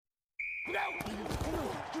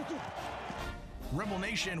Rebel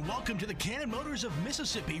Nation, welcome to the Cannon Motors of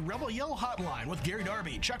Mississippi Rebel Yell Hotline with Gary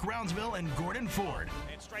Darby, Chuck Rounsville, and Gordon Ford.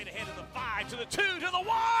 And straight ahead to the 5, to the 2, to the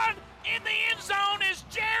 1. In the end zone is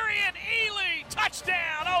Jerry and Ely.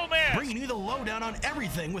 Touchdown, Ole Miss. Bringing you the lowdown on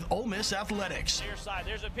everything with Ole Miss athletics. Near side,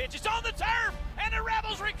 there's a pitch. It's on the turf, and the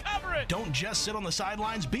Rebels recover it. Don't just sit on the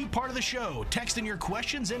sidelines. Be part of the show. Text in your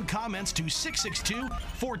questions and comments to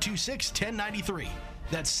 662-426-1093.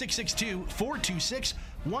 That's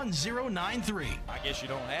 662-426-1093. I guess you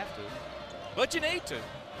don't have to, but you need to.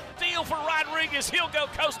 Deal for Rodriguez. He'll go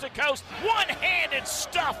coast to coast. One-handed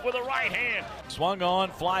stuff with a right hand. Swung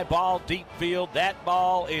on, fly ball, deep field. That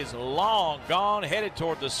ball is long gone, headed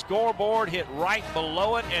toward the scoreboard, hit right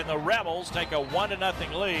below it, and the Rebels take a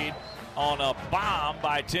 1-0 lead on a bomb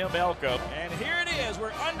by Tim Elko. And here it is.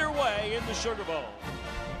 We're underway in the Sugar Bowl.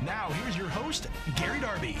 Now, here's your host, Gary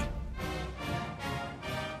Darby.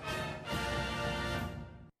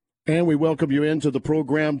 And we welcome you into the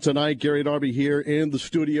program tonight. Gary Darby here in the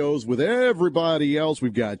studios with everybody else.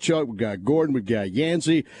 We've got Chuck, we've got Gordon, we've got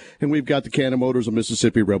Yancey, and we've got the Cannon Motors of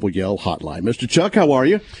Mississippi Rebel Yell Hotline. Mr. Chuck, how are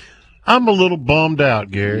you? I'm a little bummed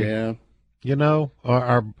out, Gary. Yeah. You know,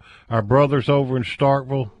 our brothers over in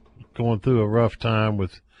Starkville going through a rough time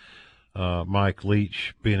with Mike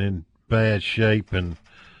Leach being in bad shape, and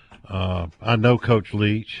I know Coach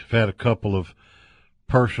Leach. I've had a couple of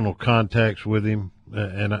personal contacts with him.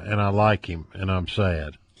 And I like him, and I'm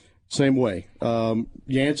sad. Same way.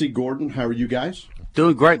 Yancey, Gordon, how are you guys?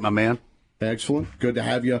 Doing great, my man. Excellent. Good to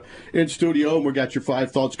have you in studio, and we got your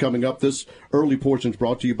 5 thoughts coming up. This early portion is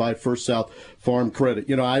brought to you by First South Farm Credit.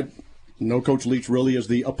 You know, I know Coach Leach really is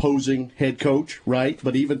the opposing head coach, right?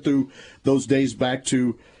 But even through those days back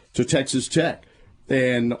to Texas Tech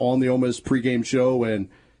and on the Ole Miss pregame show, and,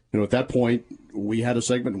 you know, at that point, we had a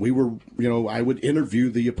segment. We were, you know, I would interview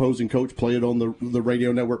the opposing coach, play it on the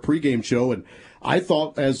radio network pregame show, and I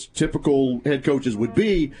thought, as typical head coaches would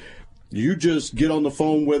be, you just get on the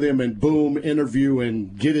phone with him and boom, interview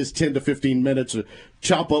and get his 10 to 15 minutes,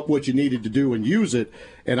 chop up what you needed to do and use it.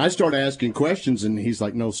 And I started asking questions, and he's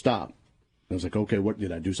like, "No, stop." I was like, "Okay, what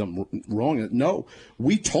did I do something wrong?" No,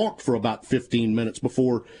 we talked for about 15 minutes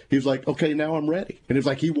before he was like, "Okay, now I'm ready." And it was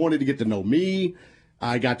like he wanted to get to know me.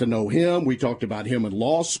 I got to know him. We talked about him in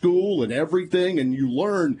law school and everything, and you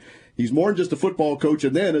learn he's more than just a football coach.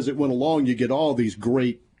 And then as it went along, you get all these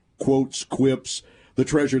great quotes, quips, the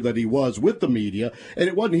treasure that he was with the media. And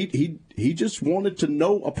it wasn't, he just wanted to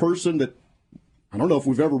know a person that, I don't know if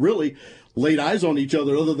we've ever really laid eyes on each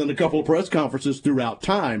other other than a couple of press conferences throughout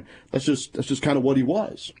time. That's just kind of what he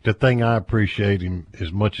was. The thing I appreciate him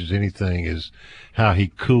as much as anything is how he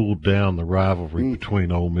cooled down the rivalry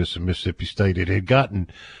between Ole Miss and Mississippi State. It had gotten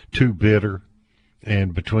too bitter,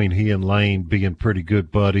 and between he and Lane being pretty good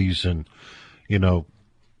buddies, and, you know,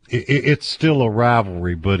 it's still a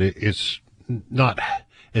rivalry, but it's not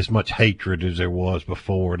as much hatred as there was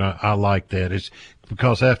before, and I like that. It's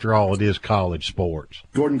because, after all, it is college sports.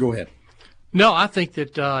 Gordon, go ahead. No, I think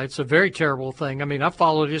that it's a very terrible thing. I mean, I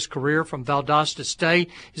followed his career from Valdosta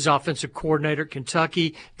State, his offensive coordinator at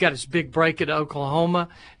Kentucky, got his big break at Oklahoma,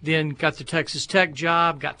 then got the Texas Tech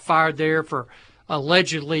job, got fired there for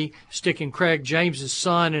allegedly sticking Craig James's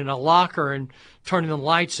son in a locker and turning the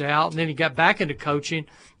lights out. And then he got back into coaching,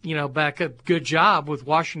 you know, back a good job with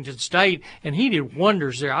Washington State, and he did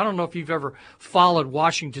wonders there. I don't know if you've ever followed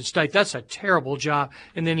Washington State. That's a terrible job.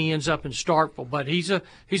 And then he ends up in Starkville. But he's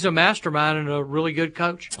a mastermind and a really good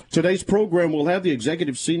coach. Today's program will have the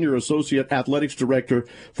Executive Senior Associate Athletics Director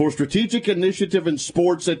for Strategic Initiative in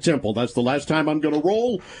Sports at Temple. That's the last time I'm going to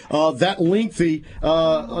roll that lengthy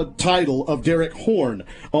title of Derek Horn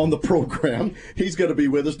on the program. He's going to be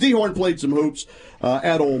with us. D. Horn played some hoops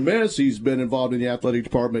at Ole Miss. He's been involved in the athletic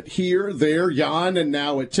department here, there, Jan, and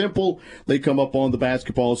now at Temple. They come up on the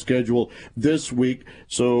basketball schedule this week.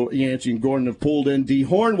 So Yancey and Gordon have pulled in D.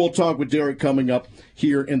 Horn. We'll talk with Derek coming up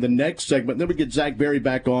here in the next segment. Then we get Zach Berry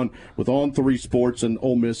back on with On 3 Sports and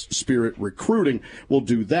Ole Miss Spirit Recruiting. We'll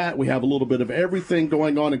do that. We have a little bit of everything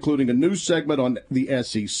going on, including a news segment on the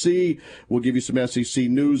SEC. We'll give you some SEC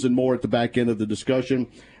news and more at the back end of the discussion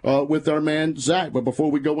with our man Zach. But before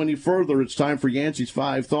we go any further, it's time for Yancey's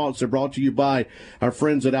 5 Thoughts. They're brought to you by our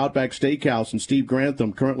friends at Outback Steakhouse and Steve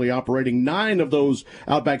Grantham, currently operating 9 of those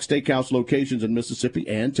Outback Steakhouse locations in Mississippi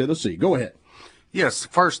and Tennessee. Go ahead. Yes,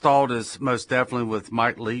 first thought is most definitely with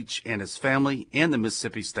Mike Leach and his family and the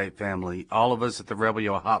Mississippi State family. All of us at the Rebel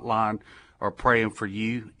Yell Hotline are praying for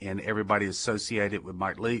you and everybody associated with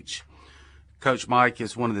Mike Leach. Coach Mike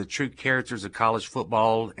is one of the true characters of college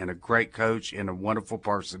football and a great coach and a wonderful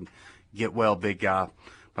person. Get well, big guy.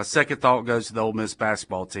 My second thought goes to the Ole Miss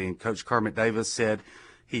basketball team. Coach Kermit Davis said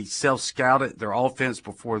he self-scouted their offense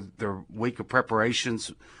before their week of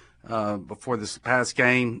preparations. Before this past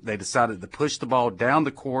game, they decided to push the ball down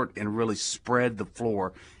the court and really spread the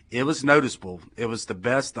floor. It was noticeable. It was the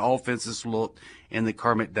best the offenses looked in the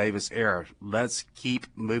Kermit Davis era. Let's keep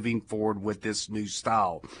moving forward with this new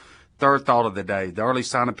style. Third thought of the day, the early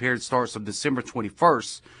signing period starts on December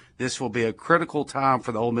 21st. This will be a critical time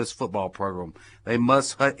for the Ole Miss football program. They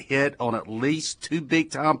must hit on at least 2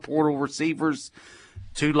 big-time portal receivers,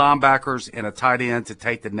 2 linebackers, and a tight end to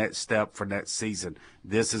take the next step for next season.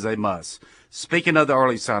 This is a must. Speaking of the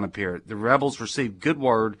early signing period, the Rebels received good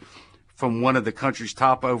word from one of the country's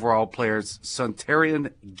top overall players,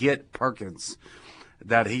 Suntarian Get Perkins,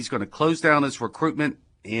 that he's going to close down his recruitment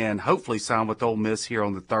and hopefully sign with Ole Miss here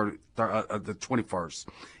on the 21st.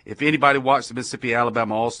 If anybody watched the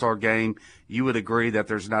Mississippi-Alabama All-Star game, you would agree that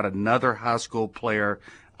there's not another high school player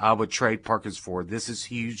I would trade Perkins for. This is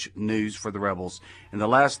huge news for the Rebels. And the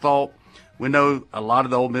last thought, we know a lot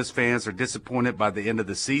of the Ole Miss fans are disappointed by the end of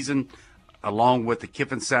the season, along with the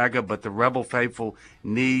Kiffin saga, but the Rebel faithful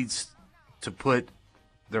needs to put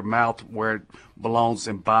their mouth where it belongs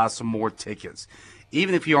and buy some more tickets.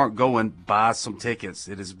 Even if you aren't going, buy some tickets.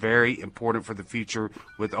 It is very important for the future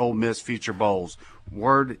with Ole Miss future bowls.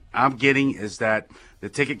 Word I'm getting is that the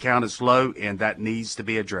ticket count is low, and that needs to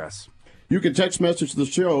be addressed. You can text message the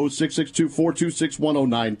show,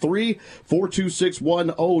 662-426-1093,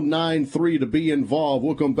 426-1093 to be involved.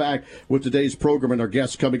 We'll come back with today's program and our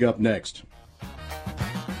guests coming up next.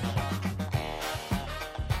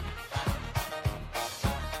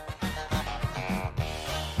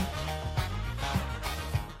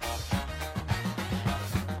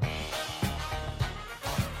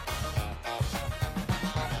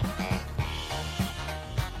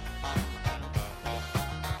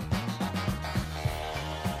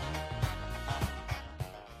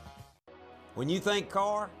 When you think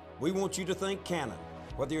car, we want you to think Cannon.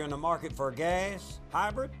 Whether you're in the market for gas,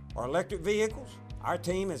 hybrid, or electric vehicles, our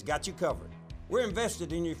team has got you covered. We're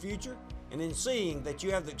invested in your future and in seeing that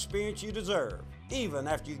you have the experience you deserve, even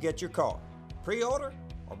after you get your car. Pre-order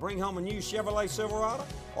or bring home a new Chevrolet Silverado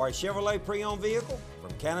or a Chevrolet pre-owned vehicle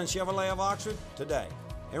from Cannon Chevrolet of Oxford today.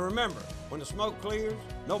 And remember, when the smoke clears,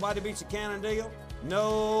 nobody beats a Cannon deal.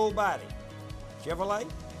 Nobody. Chevrolet,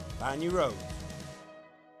 find new roads.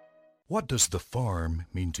 What does the farm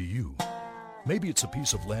mean to you? Maybe it's a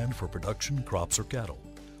piece of land for production, crops, or cattle.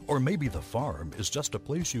 Or maybe the farm is just a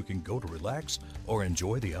place you can go to relax or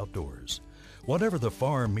enjoy the outdoors. Whatever the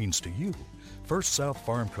farm means to you, First South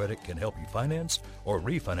Farm Credit can help you finance or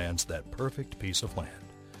refinance that perfect piece of land.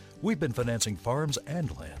 We've been financing farms and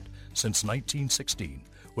land since 1916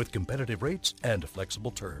 with competitive rates and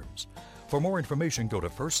flexible terms. For more information, go to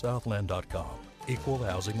firstsouthland.com. Equal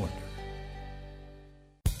housing lender.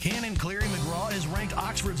 Cannon Cleary McGraw is ranked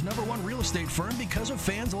Oxford's #1 real estate firm because of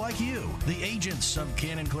fans like you. The agents of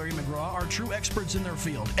Cannon Cleary McGraw are true experts in their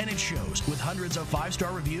field, and it shows with hundreds of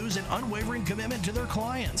 5-star reviews and unwavering commitment to their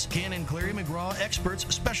clients. Cannon Cleary McGraw experts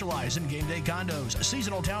specialize in game day condos,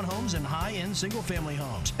 seasonal townhomes, and high-end single-family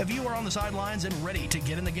homes. If you are on the sidelines and ready to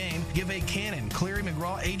get in the game, give a Cannon Cleary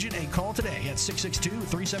McGraw agent a call today at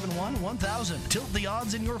 662-371-1000. Tilt the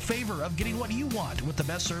odds in your favor of getting what you want with the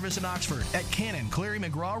best service in Oxford at Cannon Cleary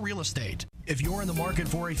McGraw Real Estate. If you're in the market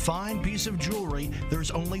for a fine piece of jewelry,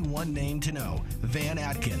 there's only one name to know: Van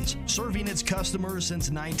Atkins. Serving its customers since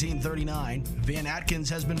 1939, Van Atkins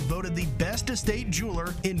has been voted the best estate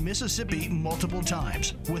jeweler in Mississippi multiple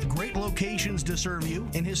times. With great locations to serve you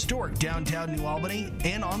in historic downtown New Albany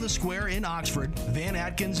and on the square in Oxford, Van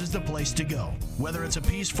Atkins is the place to go. Whether it's a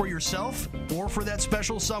piece for yourself or for that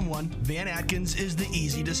special someone, Van Atkins is the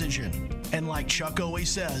easy decision. And like Chuck always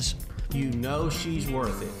says, you know she's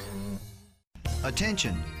worth it.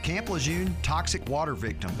 Attention, Camp Lejeune toxic water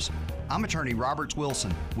victims. I'm attorney Roberts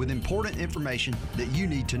Wilson with important information that you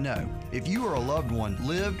need to know. If you or a loved one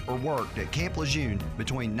lived or worked at Camp Lejeune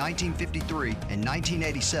between 1953 and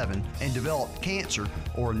 1987 and developed cancer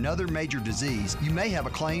or another major disease, you may have a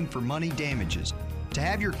claim for money damages. To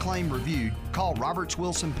have your claim reviewed, call Roberts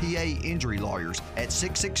Wilson PA Injury Lawyers at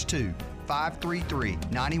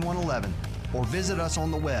 662-533-9111 or visit us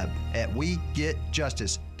on the web at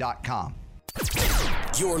wegetjustice.com.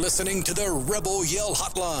 You're listening to the Rebel Yell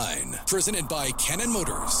Hotline, presented by Cannon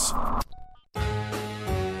Motors.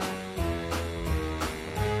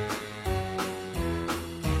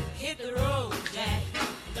 Hit the road, Jack.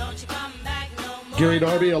 Don't you come back no more. Gary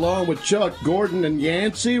Darby along with Chuck, Gordon, and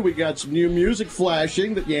Yancey. We got some new music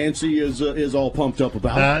flashing that Yancey is all pumped up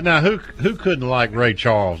about. Now who couldn't like Ray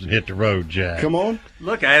Charles and Hit the Road Jack? Come on.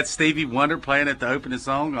 Look, I had Stevie Wonder playing at the opening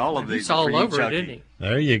song. All of these. He's all over it, didn't he?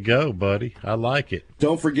 There you go, buddy. I like it.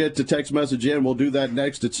 Don't forget to text message in. We'll do that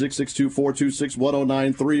next at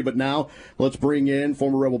 662-426-1093. But now let's bring in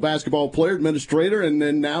former Rebel basketball player, administrator, and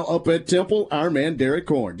then now up at Temple, our man Derek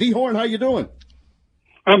Horn. D. Horn, how you doing?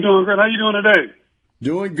 I'm doing good. How you doing today?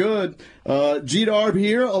 Doing good. G-Darb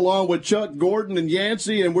here along with Chuck, Gordon, and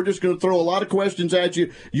Yancey, and we're just going to throw a lot of questions at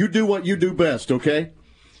you. You do what you do best, okay?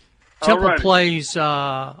 Temple plays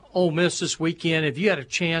Ole Miss this weekend. Have you had a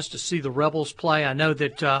chance to see the Rebels play? I know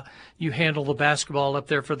that you handle the basketball up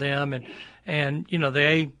there for them, and you know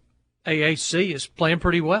the AAC is playing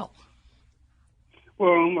pretty well.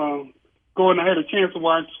 Well, Gordon, I had a chance to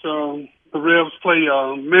watch the Rebs play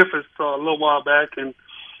Memphis a little while back, and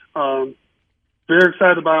very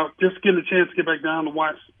excited about just getting a chance to get back down to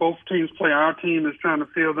watch both teams play. Our team is trying to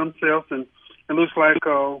feel themselves, and it looks like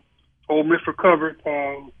Ole Miss recovered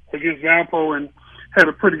against Valpo and had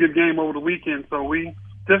a pretty good game over the weekend. So we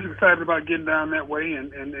just excited about getting down that way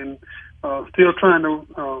and still trying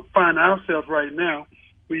to find ourselves right now.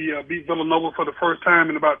 We beat Villanova for the first time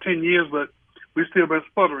in about 10 years, but we've still been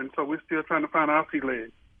sputtering, so we're still trying to find our feet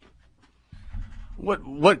legs.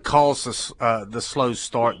 What caused the slow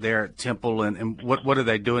start there at Temple, and what are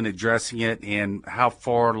they doing addressing it, and how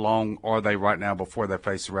far along are they right now before they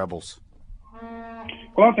face the Rebels?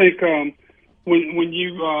 Well, I think when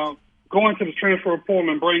you go into the transfer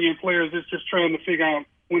portal and bring in players, it's just trying to figure out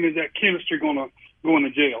when is that chemistry going to go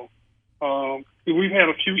into jail. We've had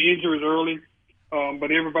a few injuries early,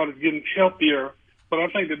 but everybody's getting healthier. But I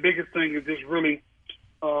think the biggest thing is just really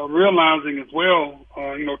realizing as well,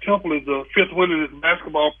 Temple is the fifth winningest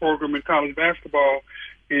basketball program in college basketball,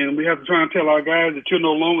 and we have to try and tell our guys that you're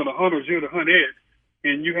no longer the hunters, you're the hunted,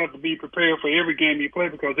 and you have to be prepared for every game you play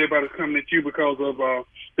because everybody's coming at you because of the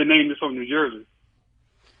name that's from New Jersey.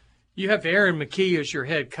 You have Aaron McKee as your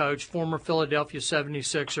head coach, former Philadelphia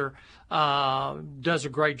 76er, does a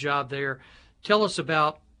great job there. Tell us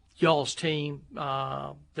about y'all's team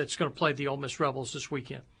that's going to play the Ole Miss Rebels this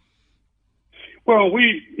weekend. Well,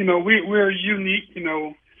 we're unique,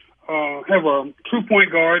 have a true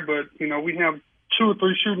point guard, but, we have 2 or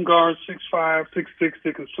 3 shooting guards, 6'5", 6'6",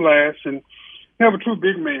 that can slash, and we have a true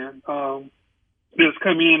big man that's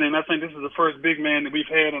come in, and I think this is the first big man that we've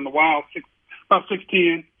had in a while, about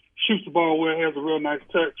 6'10", shoots the ball well, has a real nice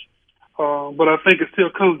touch. But I think it still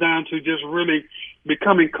comes down to just really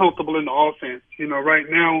becoming comfortable in the offense. Right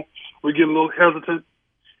now we get a little hesitant,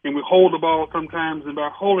 and we hold the ball sometimes, and by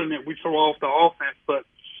holding it, we throw off the offense. But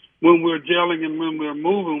when we're gelling and when we're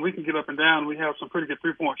moving, we can get up and down. We have some pretty good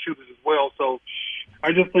three-point shooters as well. So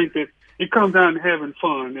I just think that it comes down to having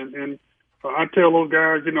fun. And I tell those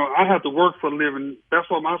guys, I have to work for a living. That's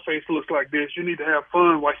why my face looks like this. You need to have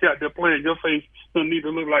fun while you're out there playing. Your face doesn't need to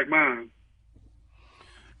look like mine.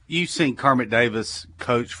 You've seen Kermit Davis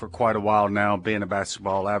coach for quite a while now, being a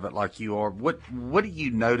basketball avid like you are. What do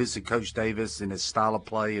you notice in Coach Davis and his style of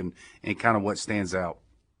play and kind of what stands out?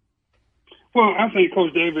 Well, I think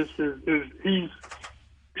Coach Davis he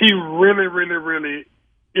really, really, really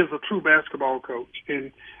is a true basketball coach.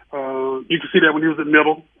 And you can see that when he was at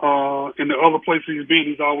Middle. In the other places he's been,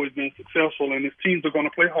 he's always been successful, and his teams are going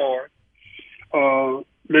to play hard.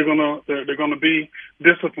 They're going to be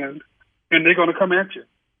disciplined, and they're going to come at you.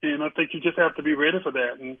 And I think you just have to be ready for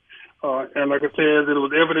that. And like I said, it was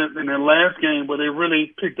evident in their last game where they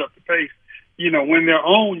really picked up the pace. When they're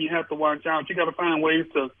on, you have to watch out. You got to find ways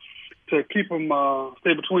to keep them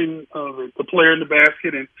stay between the player and the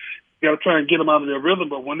basket, and you got to try and get them out of their rhythm.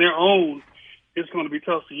 But when they're on, it's going to be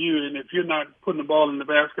tough for you. And if you're not putting the ball in the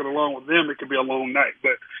basket along with them, it could be a long night.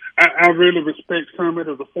 But I really respect Kermit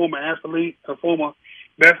as a former athlete, a former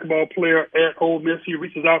basketball player at Ole Miss. He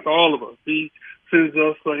reaches out to all of us. He sends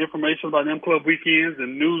us information about M Club weekends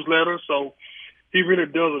and newsletters. So he really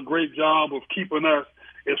does a great job of keeping us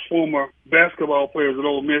as former basketball players at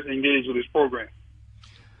Ole Miss engaged with his program.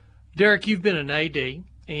 Derek, you've been an AD,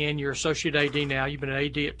 and you're associate AD now. You've been an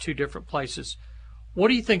AD at 2 different places. What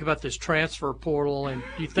do you think about this transfer portal, and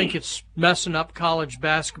do you think it's messing up college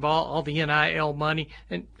basketball, all the NIL money,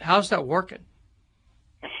 and how's that working?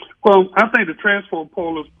 Well, I think the transfer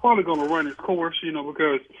portal is probably going to run its course,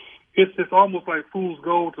 because it's almost like fool's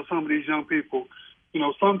gold to some of these young people.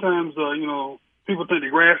 Sometimes, people think the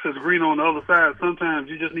grass is green on the other side. Sometimes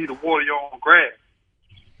you just need to water your own grass.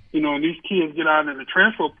 And these kids get out in the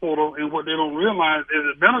transfer portal, and what they don't realize is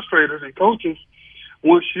administrators and coaches,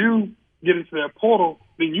 once you get into that portal,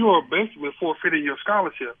 then you are basically forfeiting your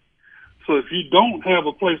scholarship. So if you don't have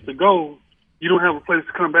a place to go, you don't have a place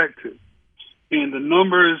to come back to. And the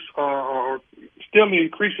numbers are still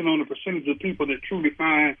increasing on the percentage of people that truly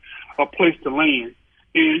find a place to land.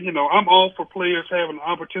 And, you know, I'm all for players having an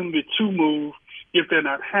opportunity to move if they're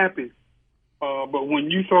not happy. But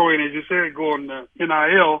when you throw in, as you said, going to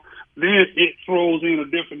NIL, then it throws in a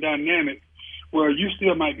different dynamic where you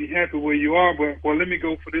still might be happy where you are, but, well, let me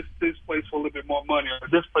go for this place for a little bit more money or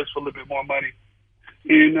this place for a little bit more money.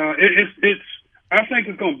 And I think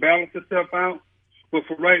it's going to balance itself out. But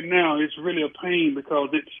for right now, it's really a pain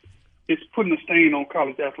because it's putting a stain on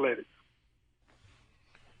college athletics.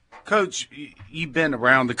 Coach, you've been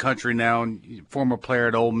around the country now and former player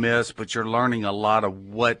at Ole Miss, but you're learning a lot of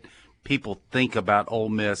what people think about Ole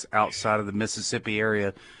Miss outside of the Mississippi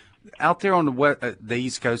area. Out there on the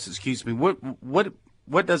East Coast, what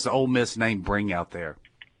does the Ole Miss name bring out there?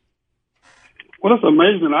 Well, it's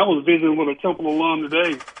amazing. I was visiting with a Temple alum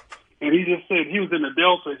today, and he just said he was in the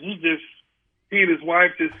Delta. He and his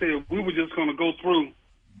wife just said we were just going to go through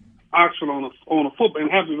Oxford on a football and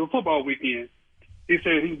have a football weekend. He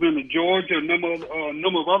said he's been to Georgia, a number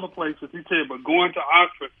of other places. He said, but going to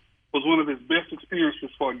Oxford was one of his best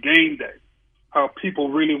experiences for a game day. How people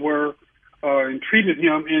really were and treated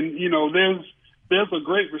him, and you know, there's a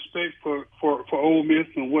great respect for Ole Miss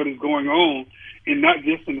and what is going on, and not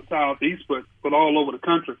just in the Southeast, but all over the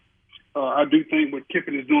country. I do think what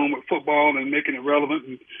Kiffin is doing with football and making it relevant,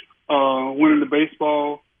 and winning the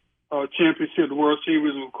baseball championship, the World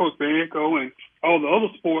Series with Coach Bianco, and all the other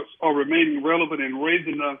sports are remaining relevant and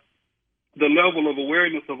raising the level of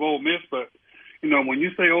awareness of Ole Miss. But you know, when you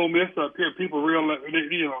say Ole Miss up here, people realize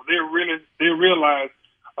they realize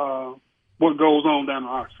what goes on down in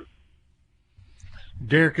Oxford.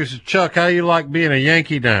 Derek, this is Chuck. How you like being a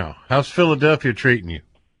Yankee now? How's Philadelphia treating you?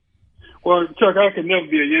 Well, Chuck, I could never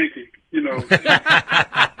be a Yankee. You know,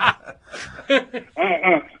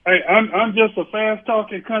 I'm just a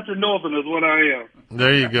fast-talking country northern is what I am.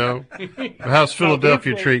 There you go. How's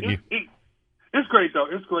Philadelphia treating you? It's great, though.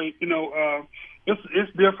 It's great. You know,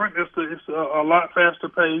 it's different. It's a lot faster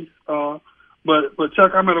pace. But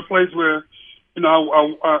Chuck, I'm at a place where, you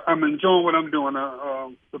know, I'm enjoying what I'm doing.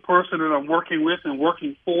 The person that I'm working with and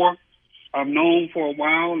working for, I've known for a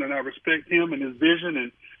while, and I respect him and his vision.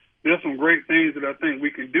 And there's some great things that I think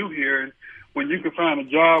we can do here. And when you can find a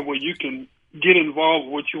job where you can get involved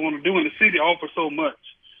with what you want to do, and the city offers so much.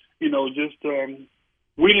 You know, just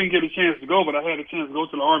we didn't get a chance to go, but I had a chance to go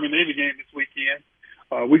to the Army-Navy game this weekend.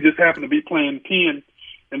 We just happened to be playing 10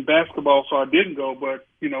 in basketball, so I didn't go. But,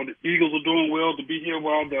 you know, the Eagles are doing well to be here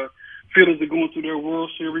while the Phillies are going through their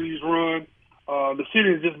World Series run. The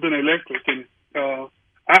city has just been electric, and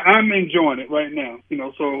I'm enjoying it right now. You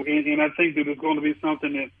know, so and I think that it's going to be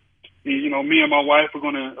something that, you know, me and my wife are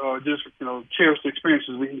going to just, you know, cherish the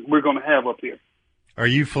experiences we're going to have up here. Are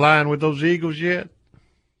you flying with those Eagles yet?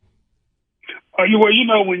 Well, you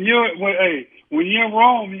know, when you're in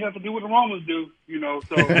Rome, you have to do what the Romans do. You know,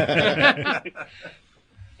 so.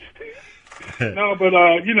 No, but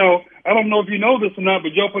you know, I don't know if you know this or not,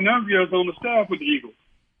 but Joe Panunzio is on the staff with the Eagles.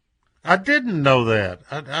 I didn't know that.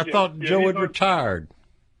 I thought Joe had retired.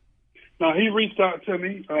 No, he reached out to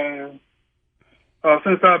me.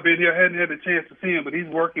 Since I've been here, I hadn't had a chance to see him, but he's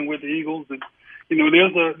working with the Eagles, and you know,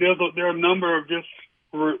 there are a number of just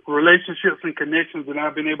relationships and connections that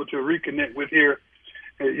I've been able to reconnect with here,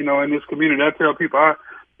 you know, in this community. I tell people,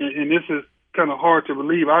 and this is kind of hard to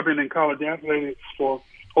believe, I've been in college athletics for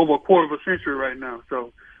over a quarter of a century right now,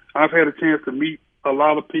 so I've had a chance to meet a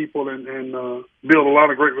lot of people and build a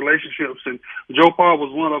lot of great relationships, and Joe Paul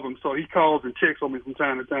was one of them, so he calls and checks on me from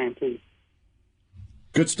time to time too.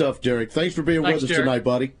 Good stuff, Derek. Thanks for being with us tonight,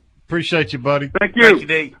 buddy. Appreciate you, buddy. Thank you. Thank you,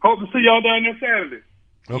 Dave. Hope to see y'all down there Saturday.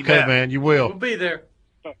 Okay, man, you will. We'll be there.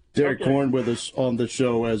 Derek Korn with us on the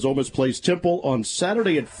show as Ole Miss plays Temple on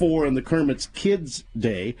Saturday at 4 in the Kermit's Kids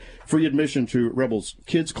Day. Free admission to Rebels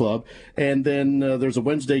Kids Club. And then there's a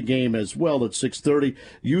Wednesday game as well at 6:30.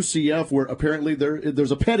 UCF, where apparently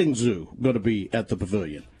there's a petting zoo going to be at the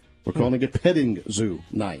Pavilion. We're calling it Petting Zoo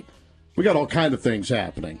Night. We got all kind of things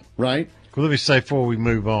happening, right? Well, let me say before we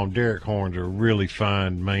move on, Derek Horn's a really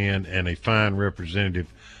fine man and a fine representative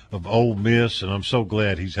of Ole Miss, and I'm so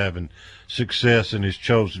glad he's having success in his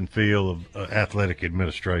chosen field of athletic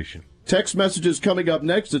administration. Text messages coming up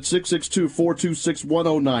next at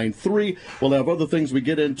 662-426-1093. We'll have other things we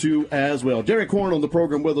get into as well. Derek Horn on the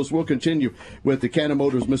program with us. We'll continue with the Cannon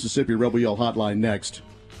Motors Mississippi Rebel Yell Hotline next.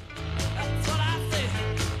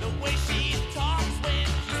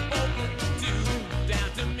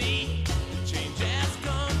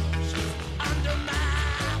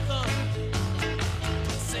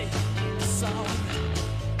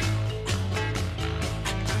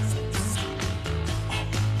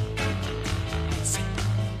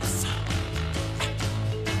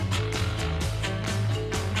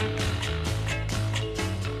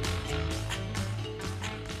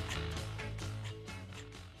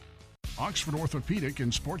 Oxford Orthopedic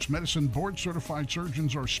and Sports Medicine board-certified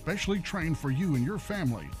surgeons are specially trained for you and your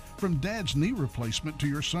family, from dad's knee replacement to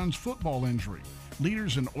your son's football injury.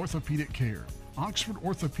 Leaders in orthopedic care. Oxford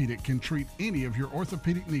Orthopedic can treat any of your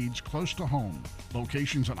orthopedic needs close to home.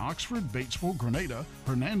 Locations in Oxford, Batesville, Grenada,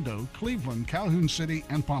 Hernando, Cleveland, Calhoun City,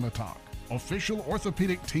 and Pontotoc. Official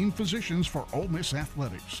orthopedic team physicians for Ole Miss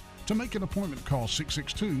Athletics. To make an appointment, call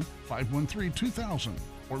 662-513-2000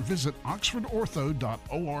 or visit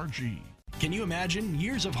oxfordortho.org. Can you imagine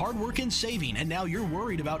years of hard work and saving, and now you're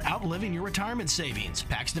worried about outliving your retirement savings?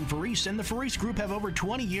 Paxton Faris and the Faris Group have over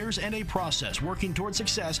 20 years and a process working toward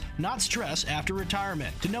success, not stress, after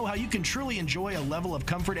retirement. To know how you can truly enjoy a level of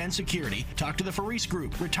comfort and security, talk to the Faris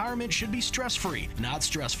Group. Retirement should be stress-free, not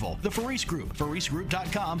stressful. The Faris Group,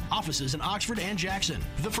 FarisGroup.com, offices in Oxford and Jackson.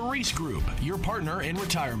 The Faris Group, your partner in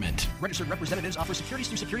retirement. Registered representatives offer securities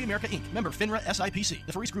through Security America Inc., member FINRA SIPC.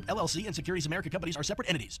 The Faris Group LLC and Securities America companies are separate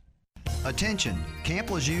entities. Attention, Camp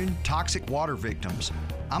Lejeune toxic water victims.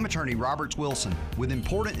 I'm attorney Roberts Wilson with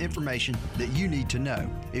important information that you need to know.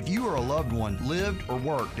 If you or a loved one lived or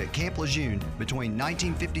worked at Camp Lejeune between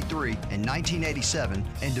 1953 and 1987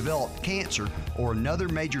 and developed cancer or another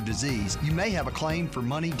major disease, you may have a claim for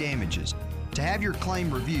money damages. To have your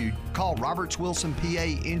claim reviewed, call Roberts Wilson PA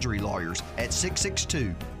Injury Lawyers at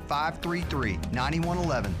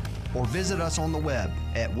 662-533-9111 or visit us on the web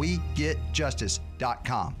at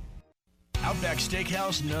wegetjustice.com. Outback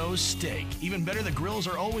Steakhouse knows steak. Even better, the grills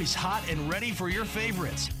are always hot and ready for your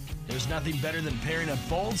favorites. There's nothing better than pairing a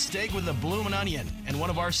bold steak with a bloomin' onion and one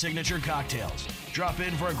of our signature cocktails. Drop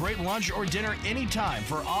in for a great lunch or dinner anytime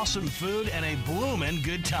for awesome food and a bloomin'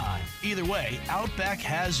 good time. Either way, Outback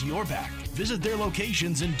has your back. Visit their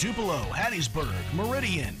locations in Tupelo, Hattiesburg,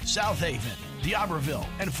 Meridian, South Haven, D'Iberville,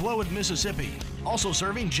 and Flowood, Mississippi. Also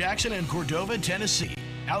serving Jackson and Cordova, Tennessee.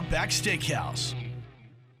 Outback Steakhouse.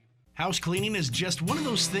 House cleaning is just one of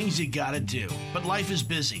those things you gotta do. But life is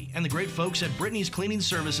busy, and the great folks at Brittany's Cleaning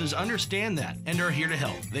Services understand that and are here to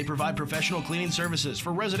help. They provide professional cleaning services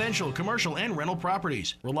for residential, commercial, and rental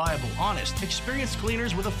properties. Reliable, honest, experienced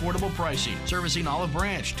cleaners with affordable pricing. Servicing Olive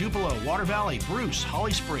Branch, Tupelo, Water Valley, Bruce,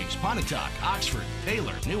 Holly Springs, Pontotoc, Oxford,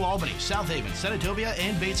 Taylor, New Albany, South Haven, Senatobia,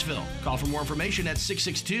 and Batesville. Call for more information at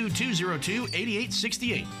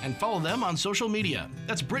 662-202-8868 and follow them on social media.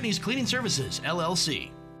 That's Brittany's Cleaning Services, LLC.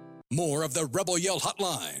 More of the Rebel Yell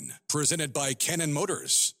Hotline, presented by Cannon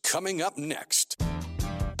Motors, coming up next.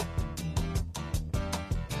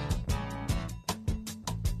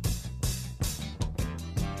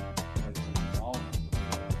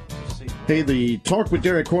 Hey, the Talk with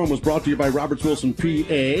Derek Horn was brought to you by Roberts Wilson,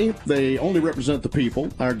 PA. They only represent the people.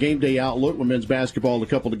 Our game day outlook with men's basketball, a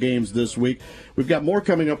couple of games this week. We've got more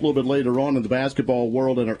coming up a little bit later on in the basketball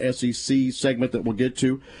world in our SEC segment that we'll get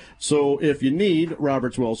to. So if you need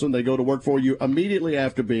Roberts Wilson, they go to work for you immediately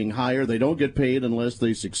after being hired. They don't get paid unless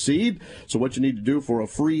they succeed. So what you need to do for a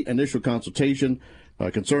free initial consultation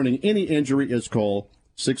concerning any injury is call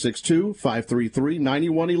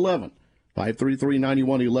 662-533-9111.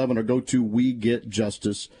 533-9111 or go to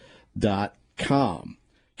wegetjustice.com.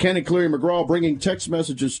 Ken Cleary McGraw bringing text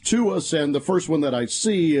messages to us, and the first one that I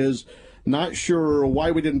see is not sure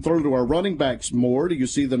why we didn't throw to our running backs more. Do you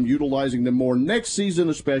see them utilizing them more next season,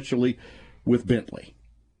 especially with Bentley?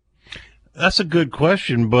 That's a good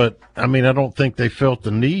question, but, I mean, I don't think they felt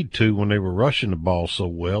the need to when they were rushing the ball so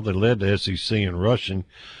well. They led the SEC in rushing,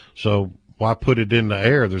 so why put it in the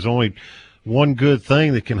air? There's only one good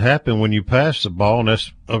thing that can happen when you pass the ball, and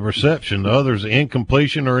that's a reception. The other is an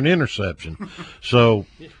incompletion or an interception. So,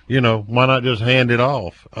 you know, why not just hand it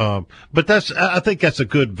off? But I think that's a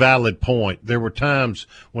good, valid point. There were times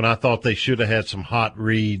when I thought they should have had some hot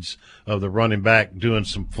reads of the running back doing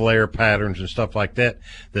some flare patterns and stuff like that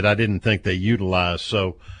I didn't think they utilized.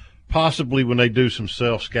 So possibly when they do some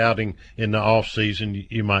self-scouting in the offseason,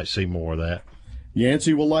 you might see more of that.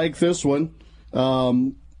 Yancey will like this one.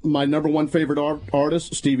 My number one favorite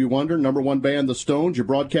artist, Stevie Wonder. Number one band, The Stones. Your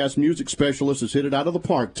broadcast music specialist has hit it out of the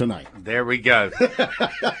park tonight. There we go.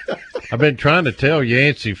 I've been trying to tell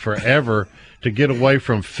Yancey forever to get away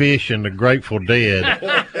from Fish and the Grateful Dead,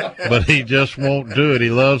 but he just won't do it. He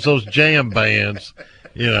loves those jam bands.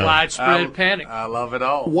 You know. Widespread panic. I love it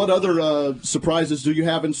all. What other surprises do you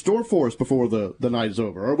have in store for us before the night is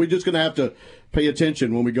over? Or are we just going to have to pay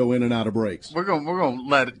attention when we go in and out of breaks? We're gonna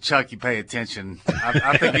let Chucky pay attention.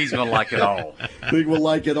 I think he's gonna like it all. Think we'll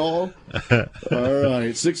like it all? All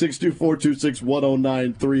right.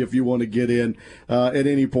 662-426-1093 if you want to get in at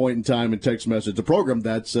any point in time and text message the program.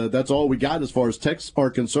 That's all we got as far as texts are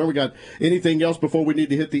concerned. We got anything else before we need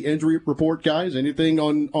to hit the injury report, guys? Anything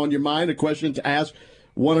on your mind, a question to ask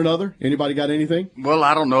one another? Anybody got anything? Well,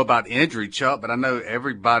 I don't know about injury, Chuck, but I know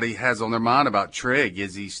everybody has on their mind about Trigg.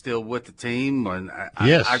 Is he still with the team? And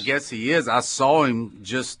Yes. I guess he is. I saw him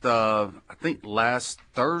just, I think last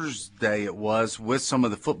Thursday it was, with some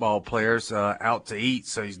of the football players out to eat.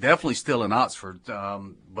 So he's definitely still in Oxford.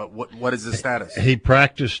 But what is his status? He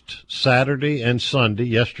practiced Saturday and Sunday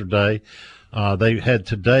yesterday. They had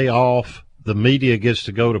today off. The media gets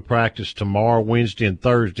to go to practice tomorrow, Wednesday, and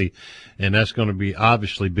Thursday, and that's going to be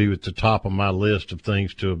obviously be at the top of my list of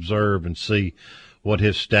things to observe and see what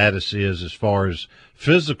his status is as far as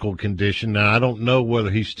physical condition. Now, I don't know whether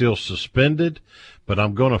he's still suspended, but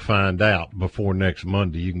I'm going to find out before next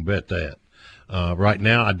Monday. You can bet that. Right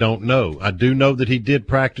now, I don't know. I do know that he did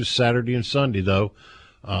practice Saturday and Sunday, though,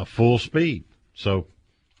 full speed. So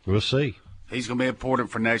we'll see. He's going to be important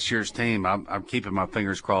for next year's team. I'm keeping my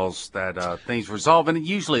fingers crossed that things resolve. And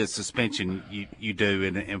usually a suspension you do.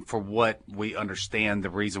 And for what we understand, the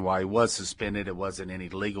reason why he was suspended, it wasn't any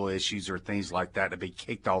legal issues or things like that to be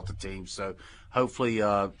kicked off the team. So hopefully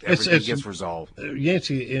everything gets resolved.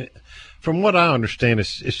 Yancey, from what I understand,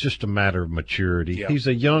 it's just a matter of maturity. Yeah. He's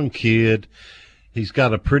a young kid. He's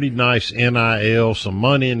got a pretty nice NIL, some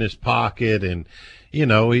money in his pocket, and, you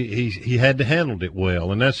know, he had to handle it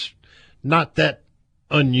well. And that's not that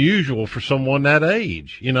unusual for someone that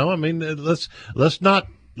age. You know, I mean, let's not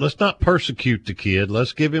persecute the kid.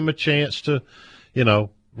 Let's give him a chance to, you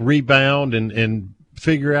know, rebound and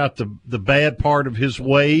figure out the bad part of his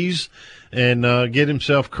ways and get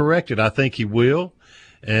himself corrected. I think he will.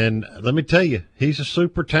 And let me tell you, he's a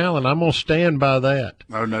super talent. I'm going to stand by that.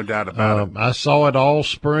 Oh, no doubt about it. I saw it all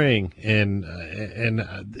spring, and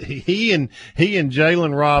he and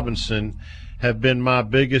Jalen Robinson have been my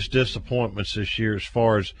biggest disappointments this year as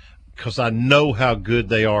far as, because I know how good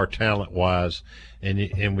they are talent-wise,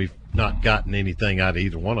 and we've not gotten anything out of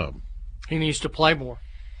either one of them. He needs to play more.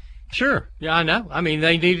 Sure. Yeah, I know. I mean,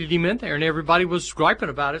 they needed him in there, and everybody was griping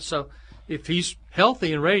about it. So if he's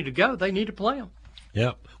healthy and ready to go, they need to play him.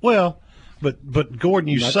 Yeah. Well, but Gordon,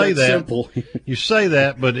 you Not say that simple. You say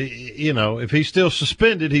that, but you know, if he's still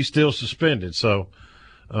suspended, he's still suspended. So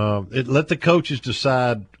let the coaches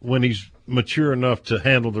decide when he's mature enough to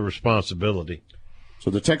handle the responsibility. So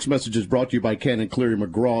the text message is brought to you by Ken and Cleary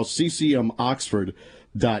McGraw,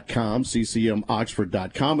 ccmoxford.com,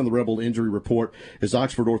 ccmoxford.com, and the Rebel Injury Report is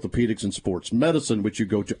Oxford Orthopedics and Sports Medicine, which you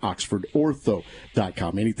go to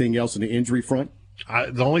oxfordortho.com. Anything else in the injury front?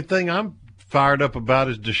 The only thing I'm fired up about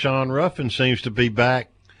is Deshaun Ruffin seems to be back.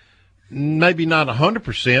 Maybe not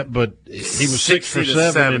 100%, but he was 6 for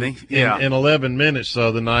 7 in 11 minutes the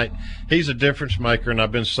other night. He's a difference maker, and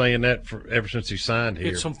I've been saying that ever since he signed here.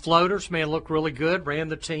 Hit some floaters, man, looked really good, ran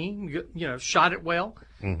the team, you know, shot it well.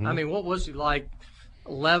 Mm-hmm. I mean, what was he, like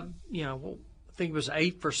 11, you know, I think it was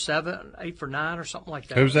 8 for 7, 8 for 9 or something like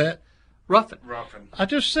that. Who's that? Ruffin. I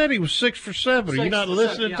just said he was 6 for 7. Are you not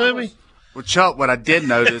listening to me? Well, Chuck, what I did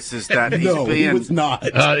notice is that he's no, being. he was not.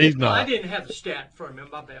 He's not. I didn't have the stat from him,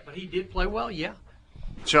 I bet, but he did play well, yeah.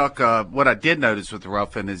 Chuck, what I did notice with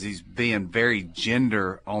Ruffin is he's being very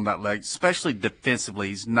gender on that leg, especially defensively.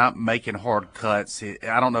 He's not making hard cuts.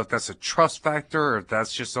 I don't know if that's a trust factor or if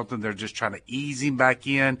that's just something they're just trying to ease him back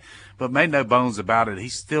in, but made no bones about it.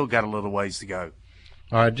 He's still got a little ways to go.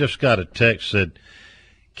 All right, just got a text that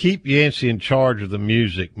keep Yancey in charge of the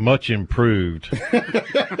music, much improved.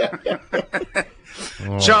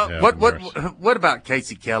 Chuck, what about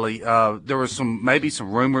Casey Kelly? There was maybe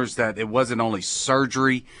some rumors that it wasn't only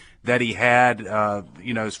surgery that he had,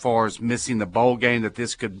 you know, as far as missing the bowl game, that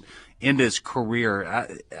this could end his career.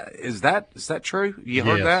 Is that true? You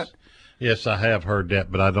heard that? Yes, I have heard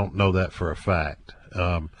that, but I don't know that for a fact.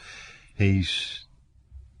 He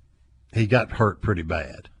got hurt pretty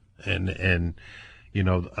bad, and you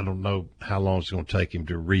know, I don't know how long it's going to take him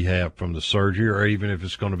to rehab from the surgery, or even if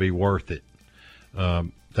it's going to be worth it.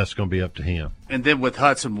 That's going to be up to him. And then with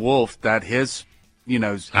Hudson Wolf, that his, you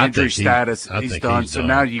know, injury status, he's done. So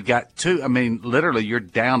now you got two. I mean, literally, you're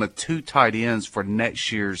down to 2 tight ends for next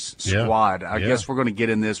year's squad. I guess we're going to get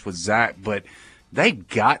in this with Zach, but they've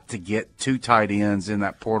got to get 2 tight ends in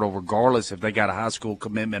that portal, regardless if they got a high school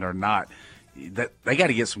commitment or not. They got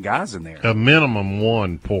to get some guys in there. A minimum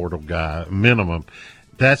 1 portal guy, minimum.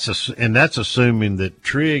 That's assuming that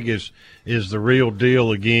Trigg is the real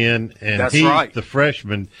deal again, and the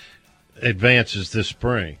freshman, advances this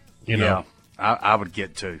spring. You know, I would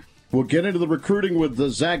get 2. We'll get into the recruiting with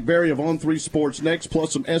Zach Berry of On3 Sports next,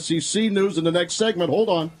 plus some SEC news in the next segment. Hold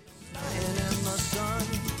on.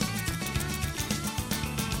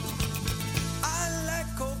 I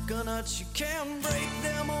like coconuts, you can break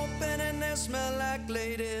them open and they smell like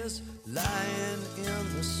ladies lying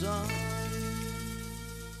in the sun.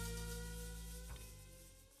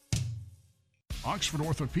 Oxford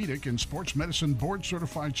Orthopedic and Sports Medicine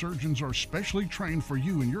board-certified surgeons are specially trained for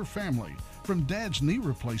you and your family, from dad's knee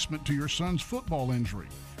replacement to your son's football injury.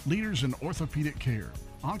 Leaders in orthopedic care,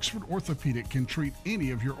 Oxford Orthopedic can treat any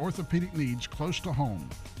of your orthopedic needs close to home.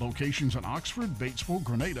 Locations in Oxford, Batesville,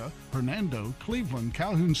 Grenada, Hernando, Cleveland,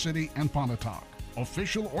 Calhoun City, and Pontotoc.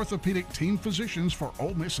 Official orthopedic team physicians for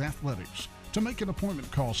Ole Miss Athletics. To make an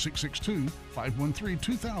appointment, call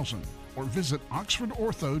 662-513-2000 or visit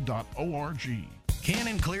oxfordortho.org.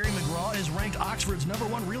 Cannon Cleary McGraw is ranked Oxford's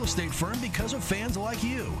 #1 real estate firm because of fans like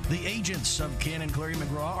you. The agents of Cannon Cleary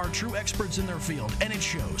McGraw are true experts in their field, and it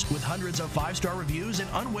shows with hundreds of 5-star reviews and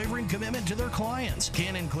unwavering commitment to their clients.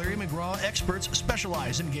 Cannon Cleary McGraw experts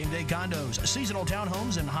specialize in game day condos, seasonal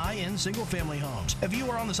townhomes, and high-end single-family homes. If you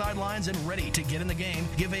are on the sidelines and ready to get in the game,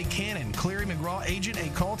 give a Cannon Cleary McGraw agent a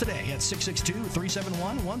call today at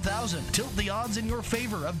 662-371-1000. Tilt the odds in your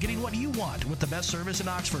favor of getting what you want with the best service in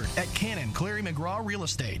Oxford at Cannon Cleary McGraw Real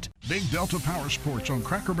Estate. Big Delta Power Sports on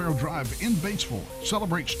Cracker Barrel Drive in Batesville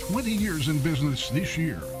celebrates 20 years in business this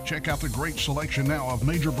year. Check out the great selection now of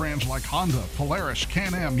major brands like Honda, Polaris,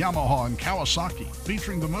 Can-Am, Yamaha, and Kawasaki,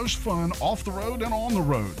 featuring the most fun off the road and on the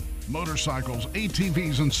road. Motorcycles,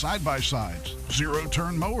 ATVs, and side-by-sides.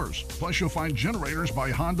 Zero-turn mowers. Plus, you'll find generators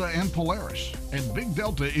by Honda and Polaris. And Big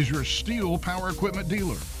Delta is your steel power equipment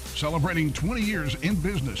dealer. Celebrating 20 years in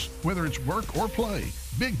business, whether it's work or play.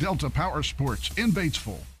 Big Delta Power Sports in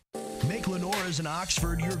Batesville. Make Lenora's in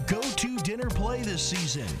Oxford your go-to dinner play this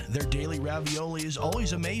season. Their daily ravioli is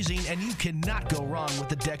always amazing, and you cannot go wrong with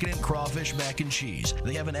the decadent crawfish mac and cheese.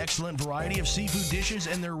 They have an excellent variety of seafood dishes,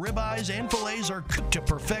 and their ribeyes and fillets are cooked to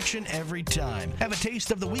perfection every time. Have a taste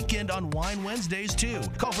of the weekend on Wine Wednesdays, too.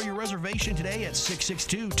 Call for your reservation today at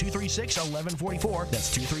 662-236-1144.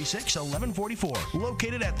 That's 236-1144.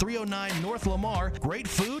 Located at 309 North Lamar. Great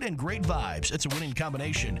food and great vibes. It's a winning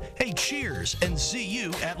combination. Hey, cheers, and see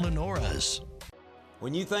you at Lenora's.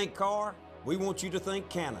 When you think car, we want you to think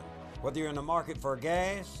Cannon. Whether you're in the market for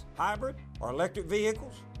gas, hybrid, or electric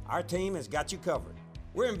vehicles, our team has got you covered.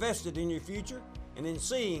 We're invested in your future and in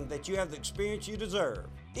seeing that you have the experience you deserve,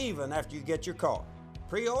 even after you get your car.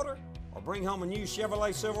 Pre-order or bring home a new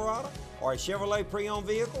Chevrolet Silverado or a Chevrolet pre-owned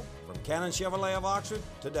vehicle from Cannon Chevrolet of Oxford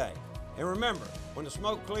today. And remember, when the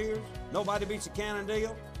smoke clears, nobody beats a Cannon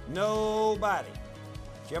deal. Nobody.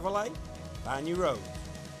 Chevrolet, find new roads.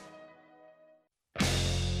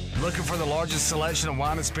 Looking for the largest selection of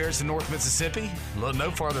wine and spirits in North Mississippi? Look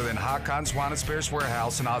no further than High Cotton's Wine and Spirits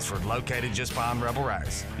Warehouse in Oxford, located just behind Rebel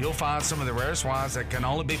Rise. You'll find some of the rarest wines that can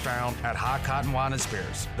only be found at High Cotton Wine and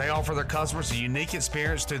Spirits. They offer their customers a unique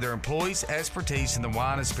experience through their employees' expertise in the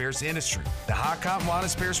wine and spirits industry. The High Cotton Wine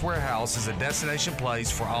and Spirits Warehouse is a destination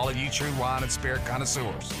place for all of you true wine and spirit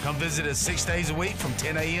connoisseurs. Come visit us 6 days a week from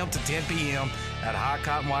 10 a.m. to 10 p.m. at High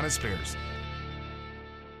Cotton Wine and Spirits.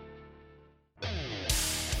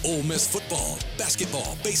 Ole Miss football,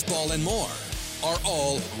 basketball, baseball, and more are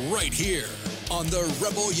all right here on the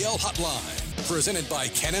Rebel Yell Hotline, presented by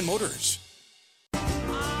Cannon Motors.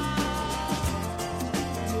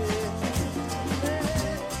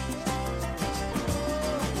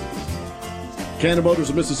 Cannon Motors,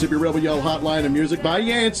 the Mississippi Rebel Yell Hotline, and music by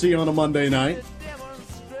Yancey on a Monday night.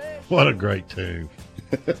 What a great tune.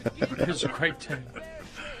 It's a great tune.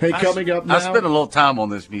 Hey, coming up now. I spent a little time on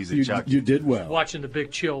this music, Chuck. You did well. Watching the Big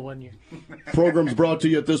Chill, wasn't you? Program's brought to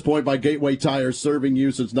you at this point by Gateway Tire, serving you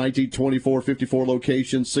since 1924, 54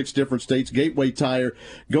 locations, 6 different states. Gateway Tire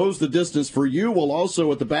goes the distance for you. We'll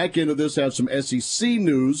also, at the back end of this, have some SEC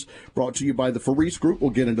news brought to you by the Faris Group. We'll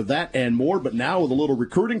get into that and more, but now with a little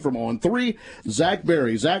recruiting from On 3, Zach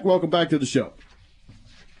Berry. Zach, welcome back to the show.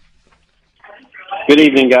 Good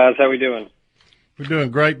evening, guys. How we doing? We're doing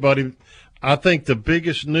great, buddy. I think the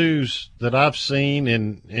biggest news that I've seen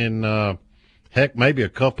in heck, maybe a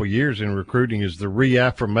couple years in recruiting is the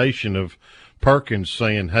reaffirmation of Perkins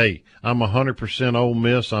saying, hey, I'm 100% Ole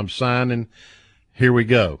Miss. I'm signing. Here we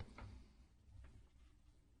go.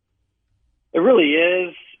 It really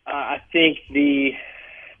is. I think the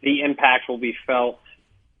impact will be felt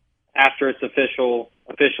after it's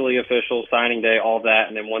officially official, signing day, all that,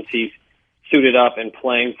 and then once he's suited up and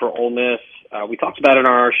playing for Ole Miss. We talked about it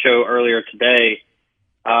on our show earlier today.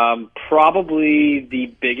 Probably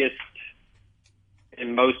the biggest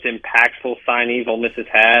and most impactful signees Ole Miss has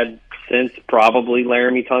had since probably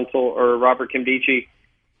Laramie Tunsil or Robert Kimdichie.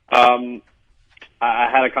 I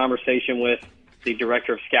had a conversation with the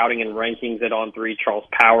director of scouting and rankings at On3, Charles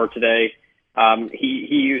Power, today. He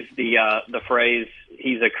used the phrase,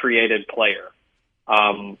 he's a created player.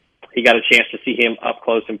 He got a chance to see him up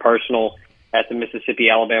close and personal at the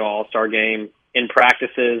Mississippi-Alabama All-Star game in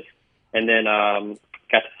practices, and then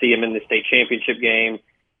got to see him in the state championship game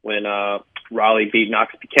when Raleigh beat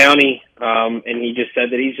Noxubee County, and he just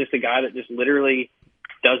said that he's just a guy that just literally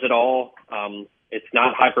does it all. It's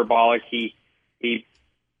not hyperbolic. He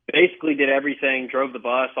basically did everything, drove the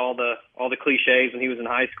bus, all the cliches when he was in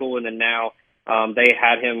high school, and then now they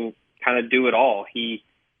had him kind of do it all. He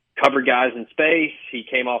covered guys in space, he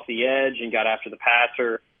came off the edge and got after the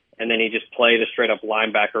passer, and then he just played a straight-up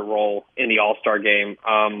linebacker role in the All-Star game.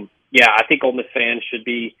 I think Ole Miss fans should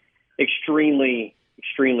be extremely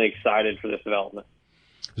excited for this development.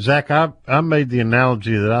 Zach, I made the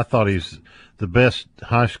analogy that I thought he's the best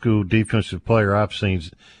high school defensive player I've seen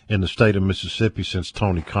in the state of Mississippi since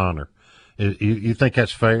Tony Connor. You think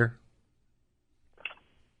that's fair?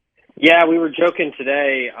 Yeah, we were joking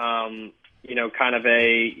today,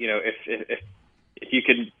 if you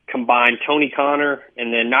could combine Tony Connor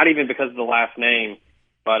and then not even because of the last name,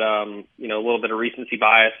 but, a little bit of recency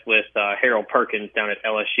bias with Harold Perkins down at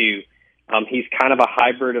LSU. He's kind of a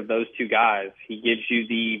hybrid of those two guys. He gives you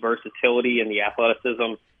the versatility and the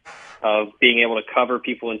athleticism of being able to cover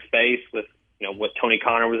people in space with, what Tony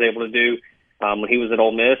Connor was able to do when he was at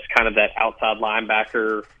Ole Miss, kind of that outside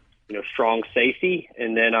linebacker, strong safety.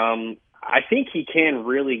 And then I think he can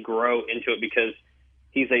really grow into it because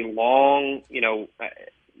he's a long,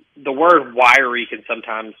 the word wiry can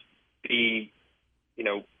sometimes be,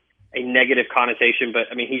 a negative connotation, but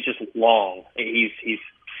I mean, he's just long. He's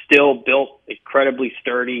still built incredibly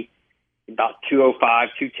sturdy, about 205,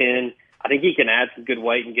 210. I think he can add some good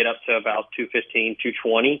weight and get up to about 215,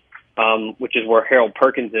 220, which is where Harold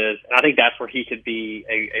Perkins is. And I think that's where he could be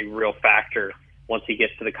a real factor once he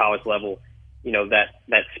gets to the college level.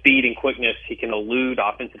 That speed and quickness, he can elude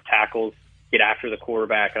offensive tackles, get after the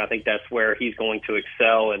quarterback, and I think that's where he's going to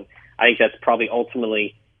excel. And I think that's probably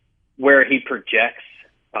ultimately where he projects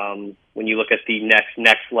when you look at the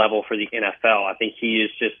next level for the NFL. I think he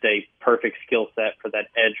is just a perfect skill set for that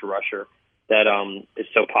edge rusher that is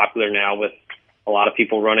so popular now with a lot of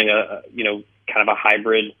people running a kind of a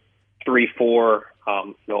hybrid 3-4.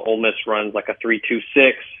 Ole Miss runs like a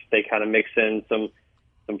 3-2-6. They kind of mix in some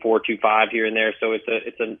 4-2-5 here and there. So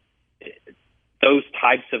those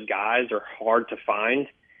types of guys are hard to find.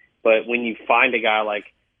 But when you find a guy like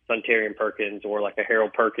Suntarian Perkins or like a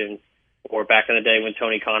Harold Perkins, or back in the day when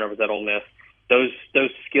Tony Connor was at Ole Miss, those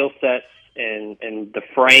skill sets and the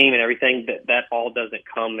frame and everything, that all doesn't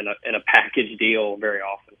come in a package deal very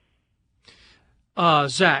often.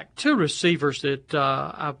 Zach, two receivers that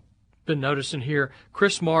I've been noticing here: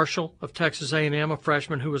 Chris Marshall of Texas A&M, a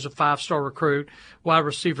freshman who was a 5-star recruit; wide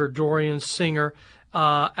receiver Dorian Singer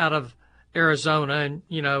out of Arizona, and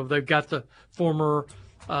they've got the former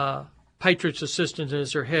Patriots assistant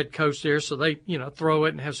as their head coach there, so they throw it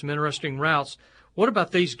and have some interesting routes. What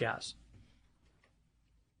about these guys?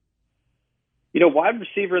 Wide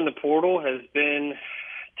receiver in the portal has been,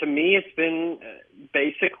 to me, it's been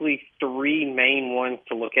basically three main ones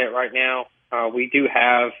to look at right now. We do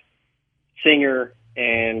have Singer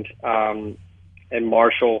and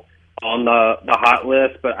Marshall on the hot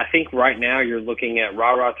list, but I think right now you're looking at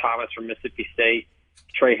Ra Thomas from Mississippi State,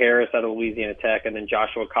 Trey Harris out of Louisiana Tech, and then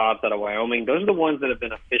Joshua Cobbs out of Wyoming. Those are the ones that have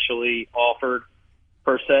been officially offered,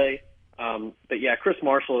 per se. But yeah, Chris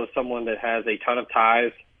Marshall is someone that has a ton of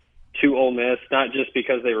ties to Ole Miss, not just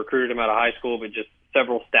because they recruited him out of high school, but just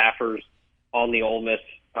several staffers on the Ole Miss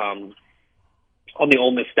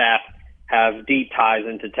staff have deep ties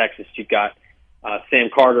into Texas. You've got Sam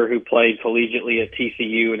Carter, who played collegiately at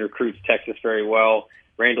TCU and recruits Texas very well.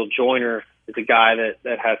 Randall Joyner is a guy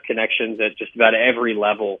that has connections at just about every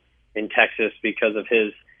level in Texas because of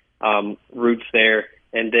his roots there.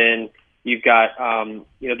 And then you've got,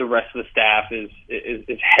 the rest of the staff is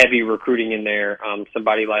heavy recruiting in there.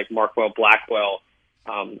 Somebody like Markwell Blackwell,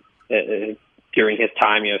 during his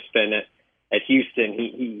time, spent at Houston,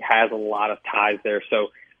 he has a lot of ties there. So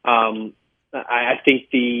I think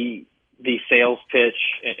the sales pitch,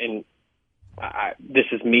 and this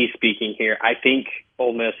is me speaking here, I think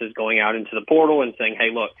Ole Miss is going out into the portal and saying, hey,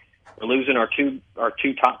 look, we're losing our two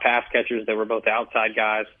top pass catchers. They were both outside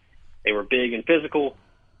guys. They were big and physical.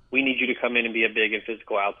 We need you to come in and be a big and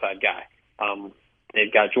physical outside guy.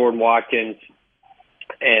 They've got Jordan Watkins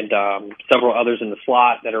and several others in the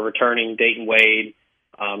slot that are returning, Dayton Wade,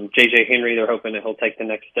 J.J. Henry. They're hoping that he'll take the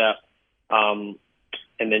next step.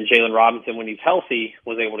 And then Jalen Robinson, when he's healthy,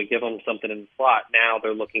 was able to give them something in the slot. Now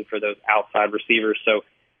they're looking for those outside receivers. So,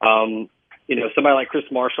 somebody like Chris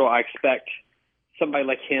Marshall, I expect somebody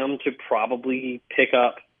like him to probably pick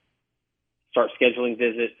up, start scheduling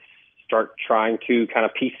visits, start trying to kind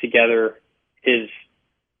of piece together his,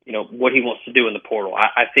 what he wants to do in the portal.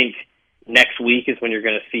 I think next week is when you're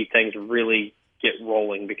going to see things really get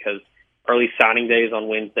rolling, because early signing day is on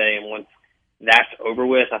Wednesday, and once that's over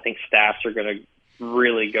with, I think staffs are going to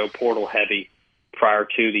really go portal heavy prior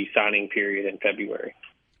to the signing period in February.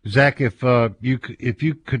 Zach, if you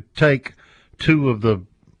could take two of the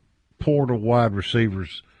portal wide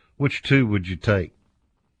receivers, which two would you take?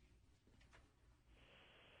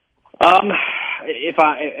 If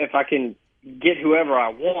I can get whoever I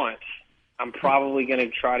want, I'm probably going to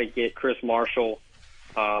try to get Chris Marshall.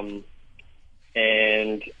 And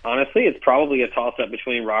honestly, it's probably a toss-up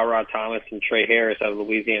between Ra Thomas and Trey Harris out of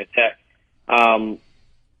Louisiana Tech.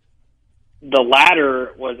 The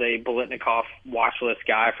latter was a Biletnikoff watch list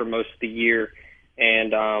guy for most of the year.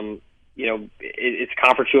 And, it's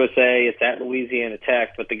Conference USA, it's at Louisiana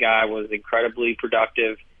Tech, but the guy was incredibly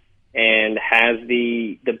productive and has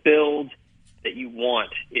the build that you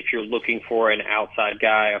want if you're looking for an outside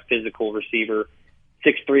guy, a physical receiver.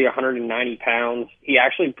 6'3", 190 pounds. He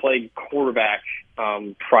actually played quarterback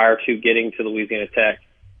prior to getting to Louisiana Tech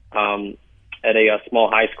at a small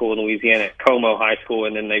high school in Louisiana, at Como High School,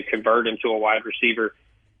 and then they converted him to a wide receiver.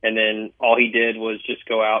 And then all he did was just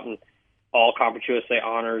go out and all Conference USA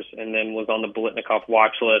honors, and then was on the Biletnikoff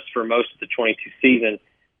watch list for most of the 22 season.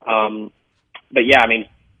 But yeah,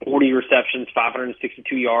 40 receptions,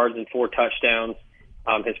 562 yards, and 4 touchdowns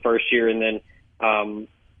his first year, and then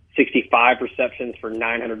 65 receptions for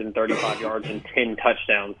 935 yards and 10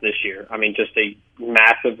 touchdowns this year. Just a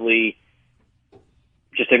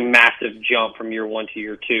massive jump from year 1 to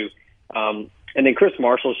year 2. And then Chris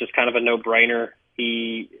Marshall is just kind of a no-brainer.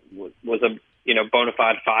 He was a bona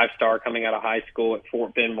fide 5-star coming out of high school at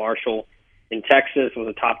Fort Bend Marshall in Texas, was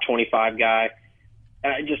a top 25 guy.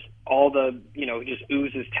 Just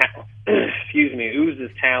oozes talent.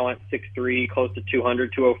 Oozes talent. 6'3", close to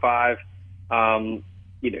 200, 205.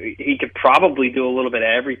 He could probably do a little bit of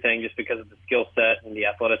everything just because of the skill set and the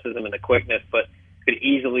athleticism and the quickness, but could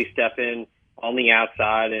easily step in on the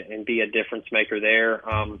outside and be a difference maker there.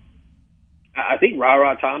 I think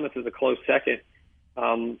Ra Thomas is a close second,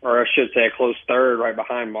 or I should say a close third, right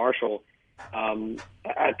behind Marshall.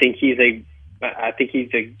 I think he's a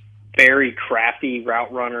very crafty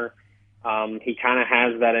route runner. He kind of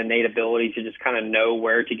has that innate ability to just kind of know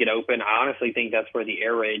where to get open. I honestly think that's where the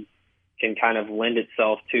air raid can kind of lend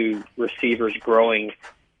itself to receivers growing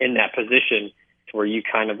in that position, to where you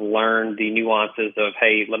kind of learn the nuances of,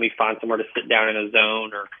 hey, let me find somewhere to sit down in a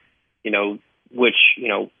zone, or,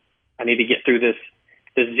 I need to get through this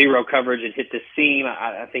zero coverage and hit the seam.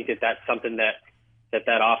 I think that's something that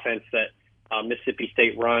offense that Mississippi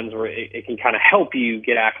State runs, where it can kind of help you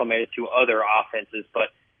get acclimated to other offenses.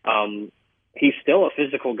 But he's still a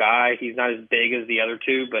physical guy. He's not as big as the other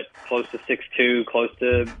two, but close to 6'2", close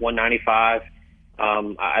to 195.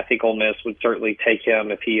 I think Ole Miss would certainly take him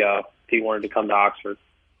if he wanted to come to Oxford.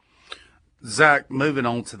 Zach, moving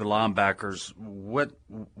on to the linebackers, what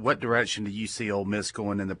direction do you see Ole Miss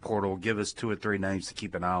going in the portal? Give us 2 or 3 names to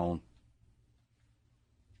keep an eye on.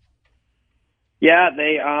 Yeah,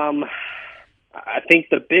 they. I think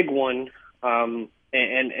the big one, and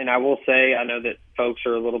I will say, I know that folks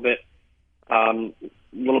are a little bit gun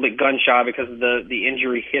shy because of the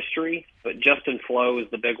injury history, but Justin Flo is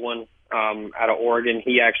the big one out of Oregon.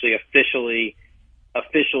 He actually officially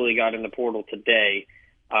got in the portal today.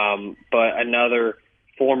 But another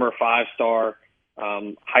former 5-star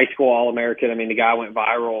high school All-American. The guy went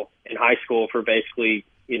viral in high school for basically,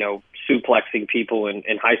 suplexing people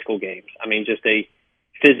in high school games. Just a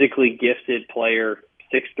physically gifted player,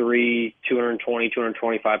 6'3", 220,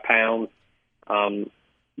 225 pounds.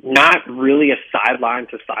 Not really a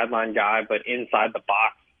sideline-to-sideline guy, but inside the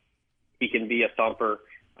box, he can be a thumper.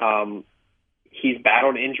 He's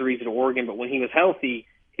battled injuries at Oregon, but when he was healthy,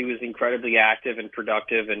 he was incredibly active and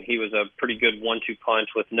productive, and he was a pretty good 1-2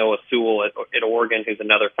 punch with Noah Sewell at Oregon, who's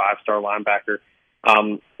another 5-star linebacker.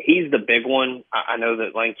 He's the big one. I know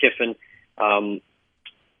that Lane Kiffin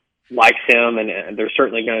likes him, and they're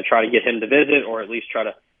certainly going to try to get him to visit, or at least try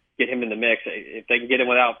to get him in the mix. If they can get him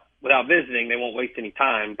without visiting, they won't waste any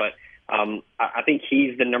time. But I think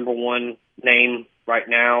he's the number one name right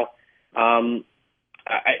now.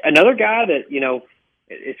 Another guy that,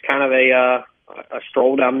 it's kind of a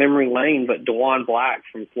stroll down memory lane, but DeJuan Black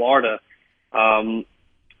from Florida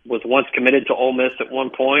was once committed to Ole Miss at one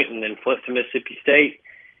point and then flipped to Mississippi State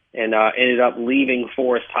and ended up leaving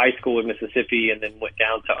Forest High School in Mississippi and then went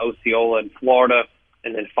down to Osceola in Florida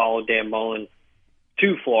and then followed Dan Mullen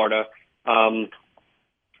to Florida.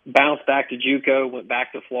 Bounced back to JUCO, went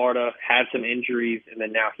back to Florida, had some injuries, and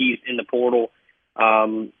then now he's in the portal.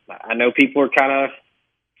 I know people are kind of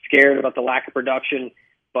scared about the lack of production,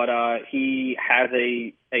 but he has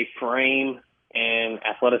a frame and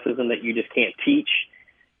athleticism that you just can't teach.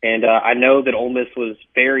 And I know that Ole Miss was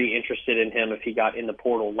very interested in him if he got in the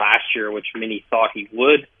portal last year, which many thought he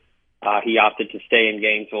would. He opted to stay in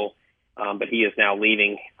Gainesville, but he is now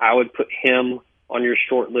leaving. I would put him on your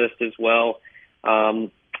short list as well. And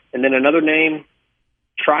then another name,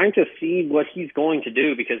 trying to see what he's going to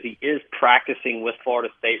do, because he is practicing with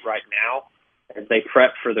Florida State right now as they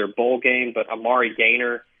prep for their bowl game. But Amari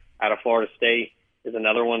Gaynor out of Florida State is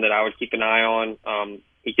another one that I would keep an eye on.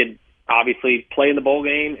 He could obviously play in the bowl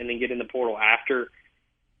game and then get in the portal after.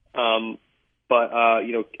 But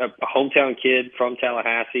a hometown kid from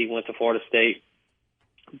Tallahassee, went to Florida State,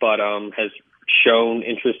 but has shown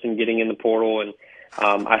interest in getting in the portal. And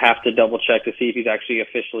I have to double check to see if he's actually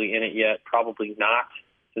officially in it yet. Probably not,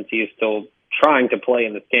 since he is still trying to play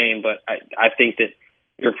in this game. But I think that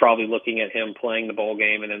you're probably looking at him playing the bowl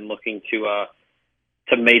game and then looking to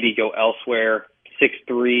maybe go elsewhere.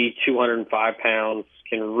 6'3", 205 pounds,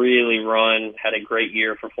 can really run, had a great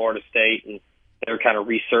year for Florida State, and their kind of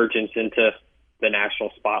resurgence into the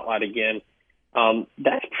national spotlight again.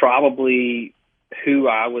 That's probably who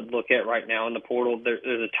I would look at right now in the portal. There's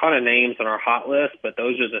a ton of names on our hot list, but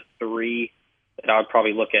those are the three that I would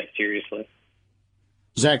probably look at seriously.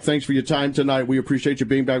 Zach, thanks for your time tonight. We appreciate you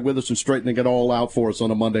being back with us and straightening it all out for us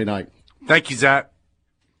on a Monday night. Thank you, Zach.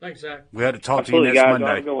 Thanks, Zach. We had to talk Absolutely, to you next guys. Monday.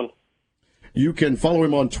 Have a good one. You can follow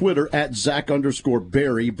him on Twitter at Zach_Berry,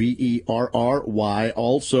 Berry.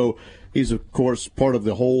 Also, he's, of course, part of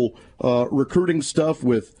the whole recruiting stuff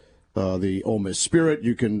with the Ole Miss Spirit.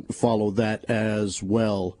 You can follow that as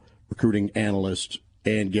well, recruiting analyst,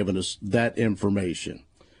 and giving us that information.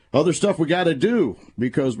 Other stuff we got to do,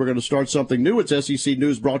 because we're going to start something new. It's SEC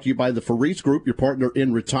News, brought to you by the Faris Group, your partner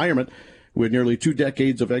in retirement. With nearly 2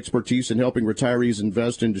 decades of expertise in helping retirees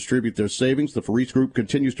invest and distribute their savings, the Faris Group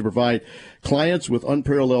continues to provide clients with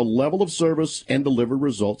unparalleled level of service and deliver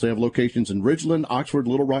results. They have locations in Ridgeland, Oxford,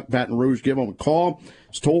 Little Rock, Baton Rouge. Give them a call.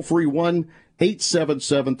 It's toll-free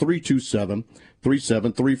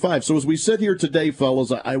 1-877-327-3735. So as we sit here today,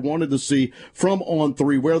 fellas, I wanted to see from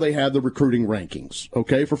On3 where they had the recruiting rankings,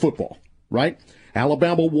 okay, for football, right?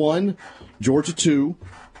 Alabama 1, Georgia 2,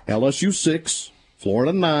 LSU 6,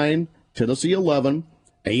 Florida 9, Tennessee 11,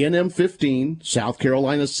 A&M 15, South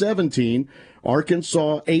Carolina 17,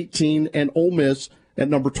 Arkansas 18, and Ole Miss at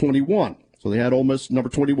number 21. So they had Ole Miss number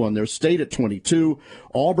 21. Their State at 22,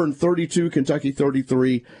 Auburn 32, Kentucky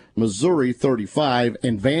 33, Missouri 35,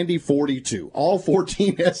 and Vandy 42. All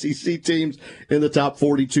 14 SEC teams in the top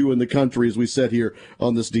 42 in the country as we sit here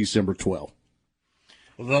on this December 12th.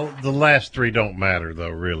 Well, the last three don't matter, though,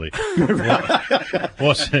 really.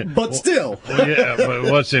 But still.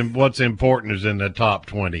 What's important is in the top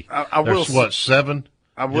 20. There's 7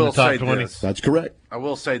 I will in the top say 20? This. That's correct. I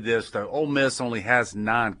will say this, though. Ole Miss only has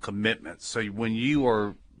 9 commitments. So when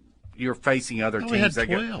you're facing other We teams had that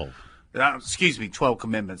 12. 12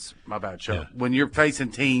 commitments. My bad, Chuck. Yeah. When you're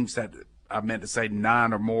facing teams that, I meant to say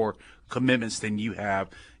 9 or more commitments than you have,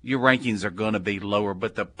 your rankings are going to be lower.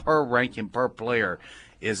 But the per ranking per player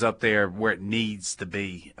is up there where it needs to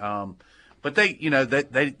be. But they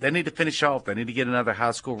need to finish off. They need to get another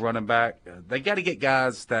high school running back. They got to get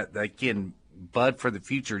guys that they can bud for the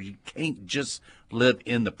future. You can't just live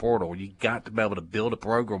in the portal. You got to be able to build a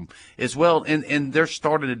program as well. And they're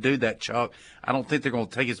starting to do that, Chuck. I don't think they're going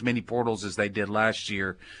to take as many portals as they did last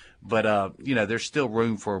year, but there's still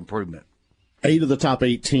room for improvement. 8 of the top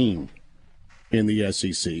 18 in the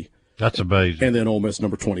SEC. That's amazing. And then Ole Miss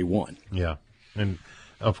number 21. Yeah. And,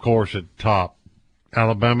 of course, at top,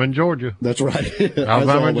 Alabama and Georgia. That's right.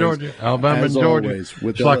 Alabama and Georgia. Alabama and Georgia. Always,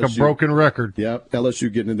 with it's LSU. like a broken record. Yep,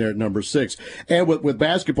 LSU getting in there at number 6. And with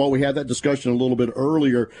basketball, we had that discussion a little bit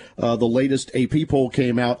earlier. The latest AP poll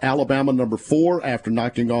came out. Alabama number 4 after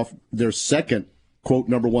knocking off their second, quote,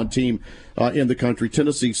 number 1 team in the country.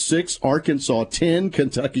 Tennessee 6, Arkansas 10,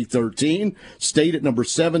 Kentucky 13, State at number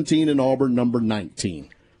 17, and Auburn number 19.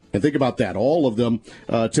 And think about that. All of them,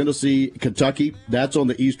 Tennessee, Kentucky, that's on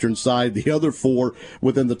the eastern side. The other 4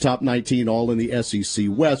 within the top 19, all in the SEC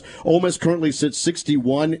West. Ole Miss currently sits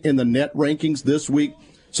 61 in the net rankings this week.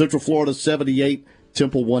 Central Florida 78,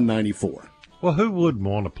 Temple 194. Well, who wouldn't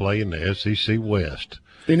want to play in the SEC West?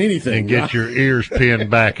 In anything. And get your ears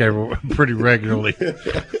pinned back pretty regularly.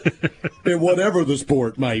 In whatever the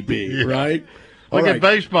sport might be, right? Look at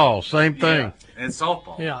baseball, same thing. Yeah. And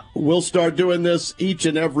softball. Yeah. We'll start doing this each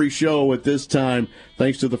and every show at this time,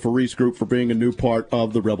 thanks to the Faris Group for being a new part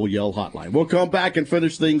of the Rebel Yell Hotline. We'll come back and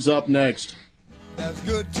finish things up next. That's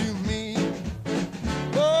good to me.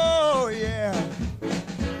 Oh, yeah.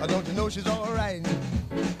 Don't you know she's all right?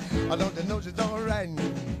 Don't you know she's all right?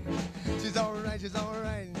 She's all right, she's all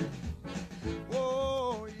right.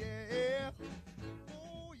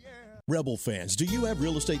 Rebel fans, do you have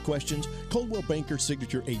real estate questions? Coldwell Banker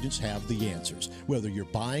Signature agents have the answers. Whether you're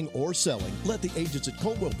buying or selling, let the agents at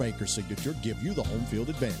Coldwell Banker Signature give you the home field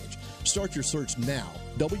advantage. Start your search now,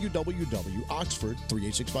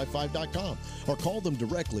 www.oxford38655.com, or call them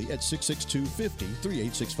directly at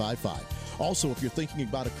 662-50-38655. Also, if you're thinking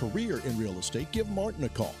about a career in real estate, give Martin a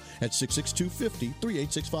call at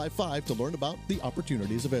 662-50-38655 to learn about the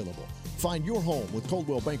opportunities available. Find your home with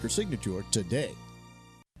Coldwell Banker Signature today.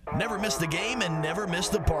 Never miss the game and never miss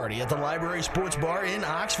the party at the Library Sports Bar in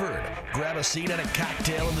Oxford. Grab a seat and a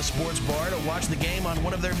cocktail in the sports bar to watch the game on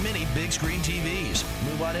one of their many big screen TVs.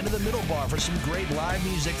 Move on into the middle bar for some great live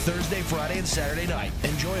music Thursday, Friday, and Saturday night.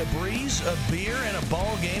 Enjoy a breeze, a beer, and a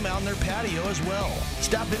ball game out in their patio as well.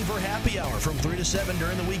 Stop in for happy hour from 3 to 7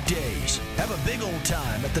 during the weekdays. Have a big old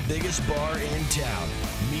time at the biggest bar in town.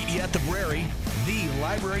 Meet you at the Brary, the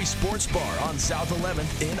Library Sports Bar on South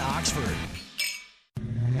 11th in Oxford.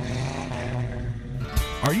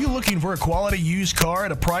 Are you looking for a quality used car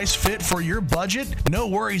at a price fit for your budget? No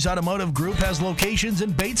Worries Automotive Group has locations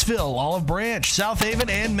in Batesville, Olive Branch, South Haven,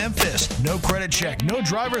 and Memphis. No credit check, no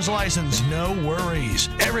driver's license, no worries.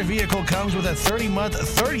 Every vehicle comes with a 30-month,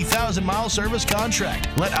 30,000-mile service contract.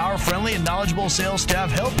 Let our friendly and knowledgeable sales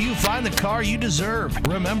staff help you find the car you deserve.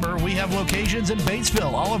 Remember, we have locations in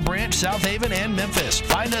Batesville, Olive Branch, South Haven, and Memphis.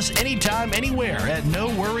 Find us anytime, anywhere at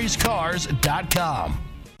NoWorriesCars.com.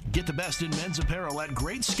 Get the best in men's apparel at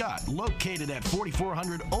Great Scott, located at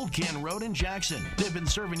 4400 Old Can Road in Jackson. They've been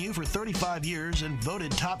serving you for 35 years and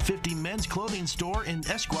voted top 50 men's clothing store in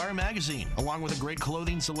Esquire magazine. Along with a great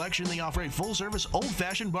clothing selection, they offer a full-service,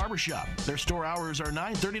 old-fashioned barbershop. Their store hours are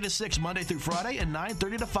 9:30 to 6 Monday through Friday and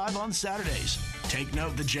 9:30 to 5 on Saturdays. Take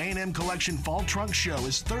note, the J&M Collection Fall Trunk Show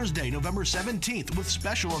is Thursday, November 17th with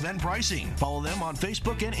special event pricing. Follow them on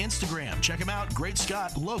Facebook and Instagram. Check them out, Great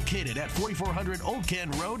Scott, located at 4400 Old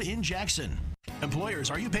Can Road in Jackson. Employers,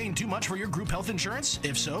 are you paying too much for your group health insurance?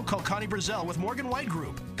 If so, call Connie Brazel with Morgan White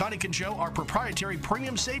Group. Connie can show our proprietary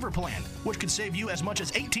Premium Saver Plan, which could save you as much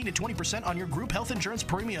as 18 to 20% on your group health insurance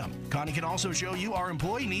premium. Connie can also show you our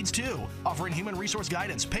employee needs too, offering human resource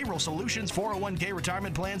guidance, payroll solutions, 401k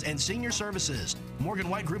retirement plans, and senior services. Morgan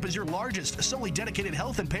White Group is your largest, solely dedicated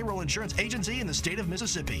health and payroll insurance agency in the state of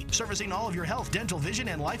Mississippi, servicing all of your health, dental, vision,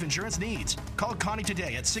 and life insurance needs. Call Connie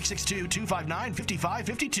today at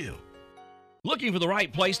 662-259-5552. Looking for the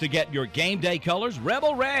right place to get your game day colors?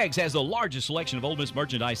 Rebel Rags has the largest selection of Ole Miss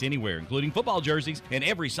merchandise anywhere, including football jerseys in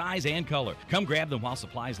every size and color. Come grab them while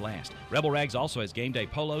supplies last. Rebel Rags also has game day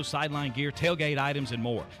polos, sideline gear, tailgate items, and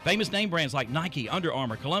more. Famous name brands like Nike, Under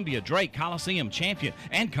Armour, Columbia, Drake, Coliseum, Champion,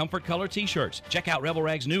 and Comfort Color t-shirts. Check out Rebel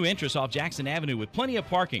Rags' new entrance off Jackson Avenue with plenty of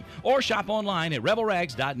parking, or shop online at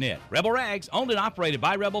rebelrags.net. Rebel Rags, owned and operated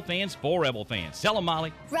by Rebel fans for Rebel fans. Tell them,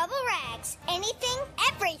 Molly. Rebel Rags, anything,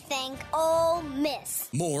 everything, Ole Miss.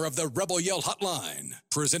 More of the Rebel Yell Hotline,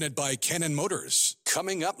 presented by Cannon Motors,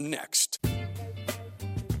 coming up next.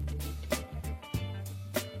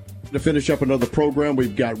 To finish up another program,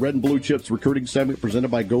 we've got Red and Blue Chips recruiting segment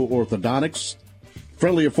presented by Go Orthodontics.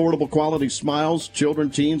 Friendly, affordable, quality smiles, children,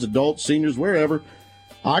 teens, adults, seniors, wherever.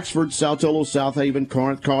 Oxford, Saltillo, South Haven,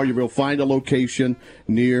 Corinth, Collierville. Find a location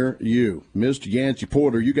near you. Mr. Yancey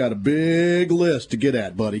Porter, you got a big list to get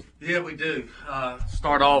at, buddy. Yeah, we do.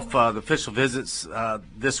 Start off the official visits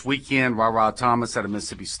this weekend. Ra Thomas out of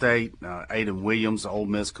Mississippi State. Aiden Williams, Ole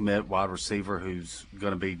Miss commit, wide receiver, who's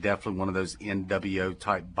going to be definitely one of those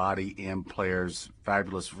NWO-type body end players.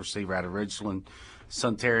 Fabulous receiver out of Ridgeland.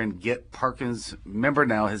 Suntarian Git Perkins. Remember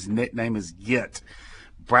now, his nickname is Git.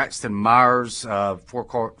 Braxton Myers,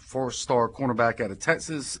 four-star cornerback out of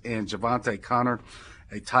Texas, and Javante Connor,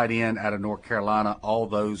 a tight end out of North Carolina. All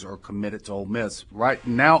those are committed to Ole Miss. Right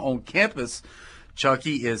now on campus,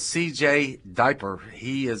 Chucky, is C.J. Diaper.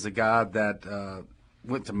 He is a guy that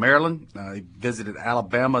went to Maryland. He visited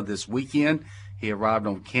Alabama this weekend. He arrived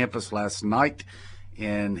on campus last night,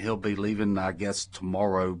 and he'll be leaving, I guess,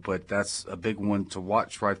 tomorrow. But that's a big one to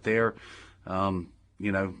watch right there.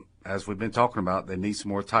 As we've been talking about, they need some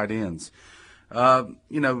more tight ends. Kind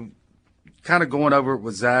of going over it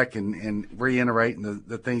with Zach and reiterating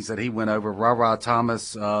the things that he went over. Ra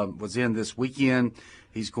Thomas was in this weekend.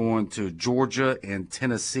 He's going to Georgia and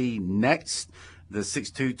Tennessee next. The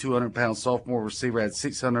 6'2", 200-pound sophomore receiver had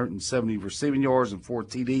 670 receiving yards and 4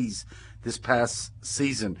 TDs this past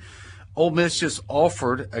season. Ole Miss just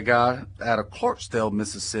offered a guy out of Clarksdale,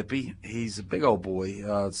 Mississippi. He's a big old boy,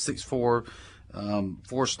 6'4",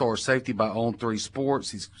 4-star safety by On3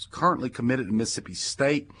 Sports. He's currently committed to Mississippi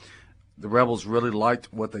State. The Rebels really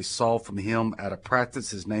liked what they saw from him at a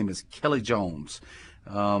practice. His name is Kelly Jones.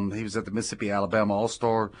 He was at the Mississippi-Alabama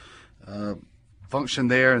All-Star function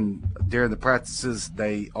there, and during the practices,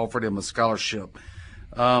 they offered him a scholarship.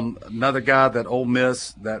 Another guy that Ole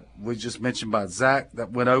Miss that we just mentioned by Zach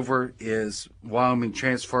that went over is Wyoming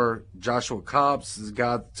transfer Joshua Cobbs. This is a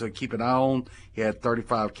guy to keep an eye on. He had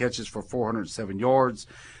 35 catches for 407 yards.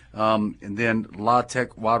 And then La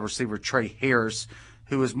Tech wide receiver Trey Harris,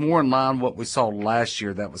 who is more in line with what we saw last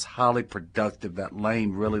year. That was highly productive. That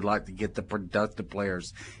Lane really liked to get the productive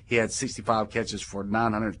players. He had 65 catches for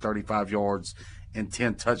 935 yards and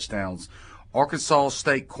 10 touchdowns. Arkansas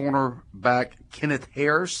State cornerback Kenneth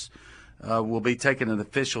Harris will be taking an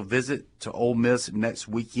official visit to Ole Miss next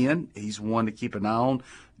weekend. He's one to keep an eye on.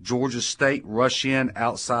 Georgia State rush-in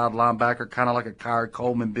outside linebacker, kind of like a Kyrie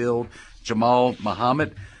Coleman build, Jamal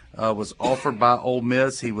Muhammad, was offered by Ole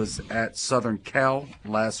Miss. He was at Southern Cal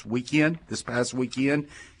this past weekend.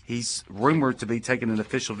 He's rumored to be taking an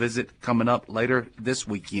official visit coming up later this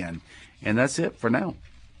weekend. And that's it for now.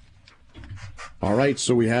 All right,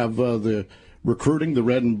 so we have the recruiting, the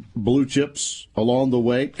red and blue chips along the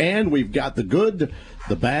way, and we've got the good,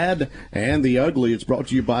 the bad, and the ugly. It's brought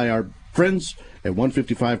to you by our friends at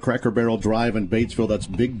 155 Cracker Barrel Drive in Batesville. That's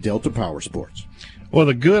Big Delta Power Sports. Well,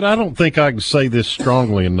 the good, I don't think I can say this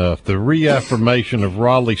strongly enough. The reaffirmation of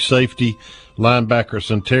Raleigh safety linebacker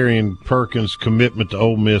Centurion Perkins' commitment to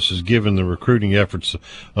Ole Miss has given the recruiting efforts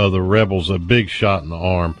of the Rebels a big shot in the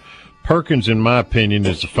arm. Perkins, in my opinion,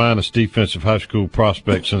 is the finest defensive high school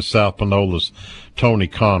prospect since South Pinola's Tony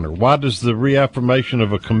Connor. Why does the reaffirmation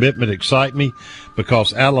of a commitment excite me?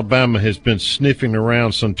 Because Alabama has been sniffing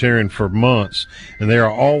around Centurion for months, and they are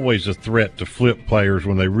always a threat to flip players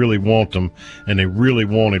when they really want them, and they really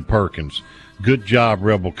wanted Perkins. Good job,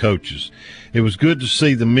 Rebel coaches. It was good to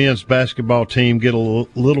see the men's basketball team get a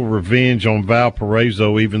little revenge on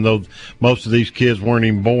Valparaiso, even though most of these kids weren't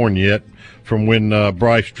even born yet, from when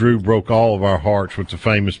Bryce Drew broke all of our hearts with the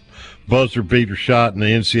famous buzzer beater shot in the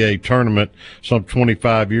NCAA tournament some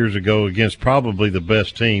 25 years ago against probably the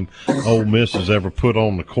best team Ole Miss has ever put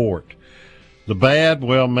on the court. The bad,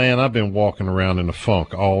 well, man, I've been walking around in a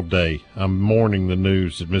funk all day. I'm mourning the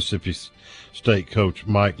news that Mississippi State coach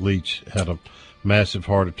Mike Leach had a massive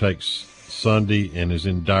heart attack Sunday and is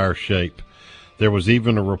in dire shape. There was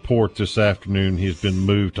even a report this afternoon he's been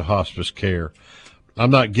moved to hospice care. I'm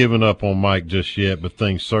not giving up on Mike just yet, but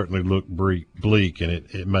things certainly look bleak, and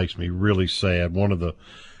it makes me really sad. One of the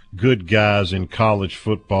good guys in college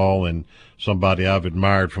football and somebody I've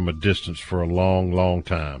admired from a distance for a long, long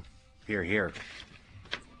time. Hear, hear.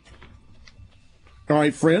 All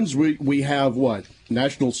right, friends, we have what?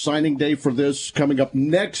 National Signing Day for this coming up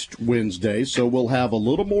next Wednesday, so we'll have a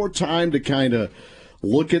little more time to kind of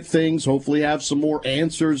look at things, hopefully have some more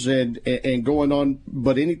answers and going on.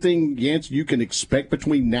 But anything, Yancey, you can expect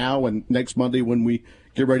between now and next Monday when we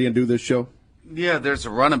get ready and do this show? Yeah, there's a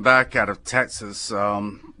running back out of Texas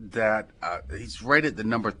that he's rated the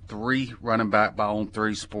number 3 running back by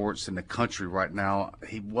On3 Sports in the country right now.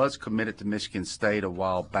 He was committed to Michigan State a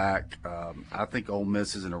while back. I think Ole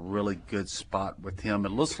Miss is in a really good spot with him.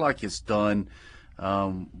 It looks like it's done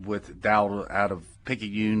with Dowdle out of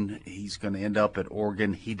Picayune. He's going to end up at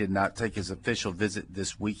Oregon. He did not take his official visit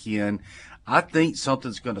this weekend. I think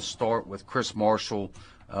something's going to start with Chris Marshall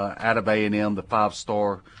out of A&M, the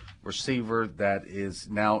 5-star receiver that is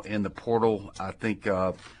now in the portal. I think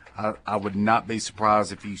I would not be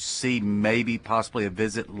surprised if you see maybe possibly a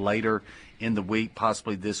visit later in the week,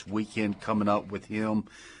 possibly this weekend coming up with him.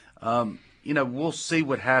 We'll see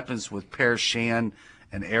what happens with Paris Shan,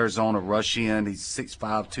 an Arizona rush-in. He's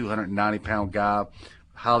 6'5", 290-pound guy,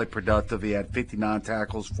 highly productive. He had 59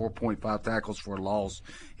 tackles, 4.5 tackles for a loss,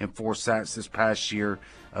 and 4 sacks this past year.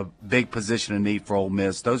 A big position of need for Ole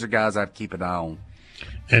Miss. Those are guys I'd keep an eye on.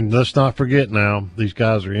 And let's not forget now, these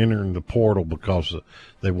guys are entering the portal because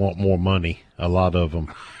they want more money, a lot of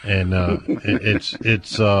them. And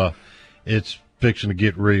it's fixing to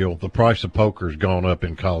get real. The price of poker has gone up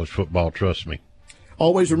in college football, trust me.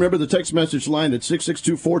 Always remember the text message line at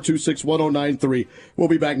 662-426-1093. We'll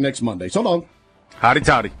be back next Monday. So long. Howdy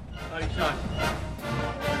toddy. Howdy toddy.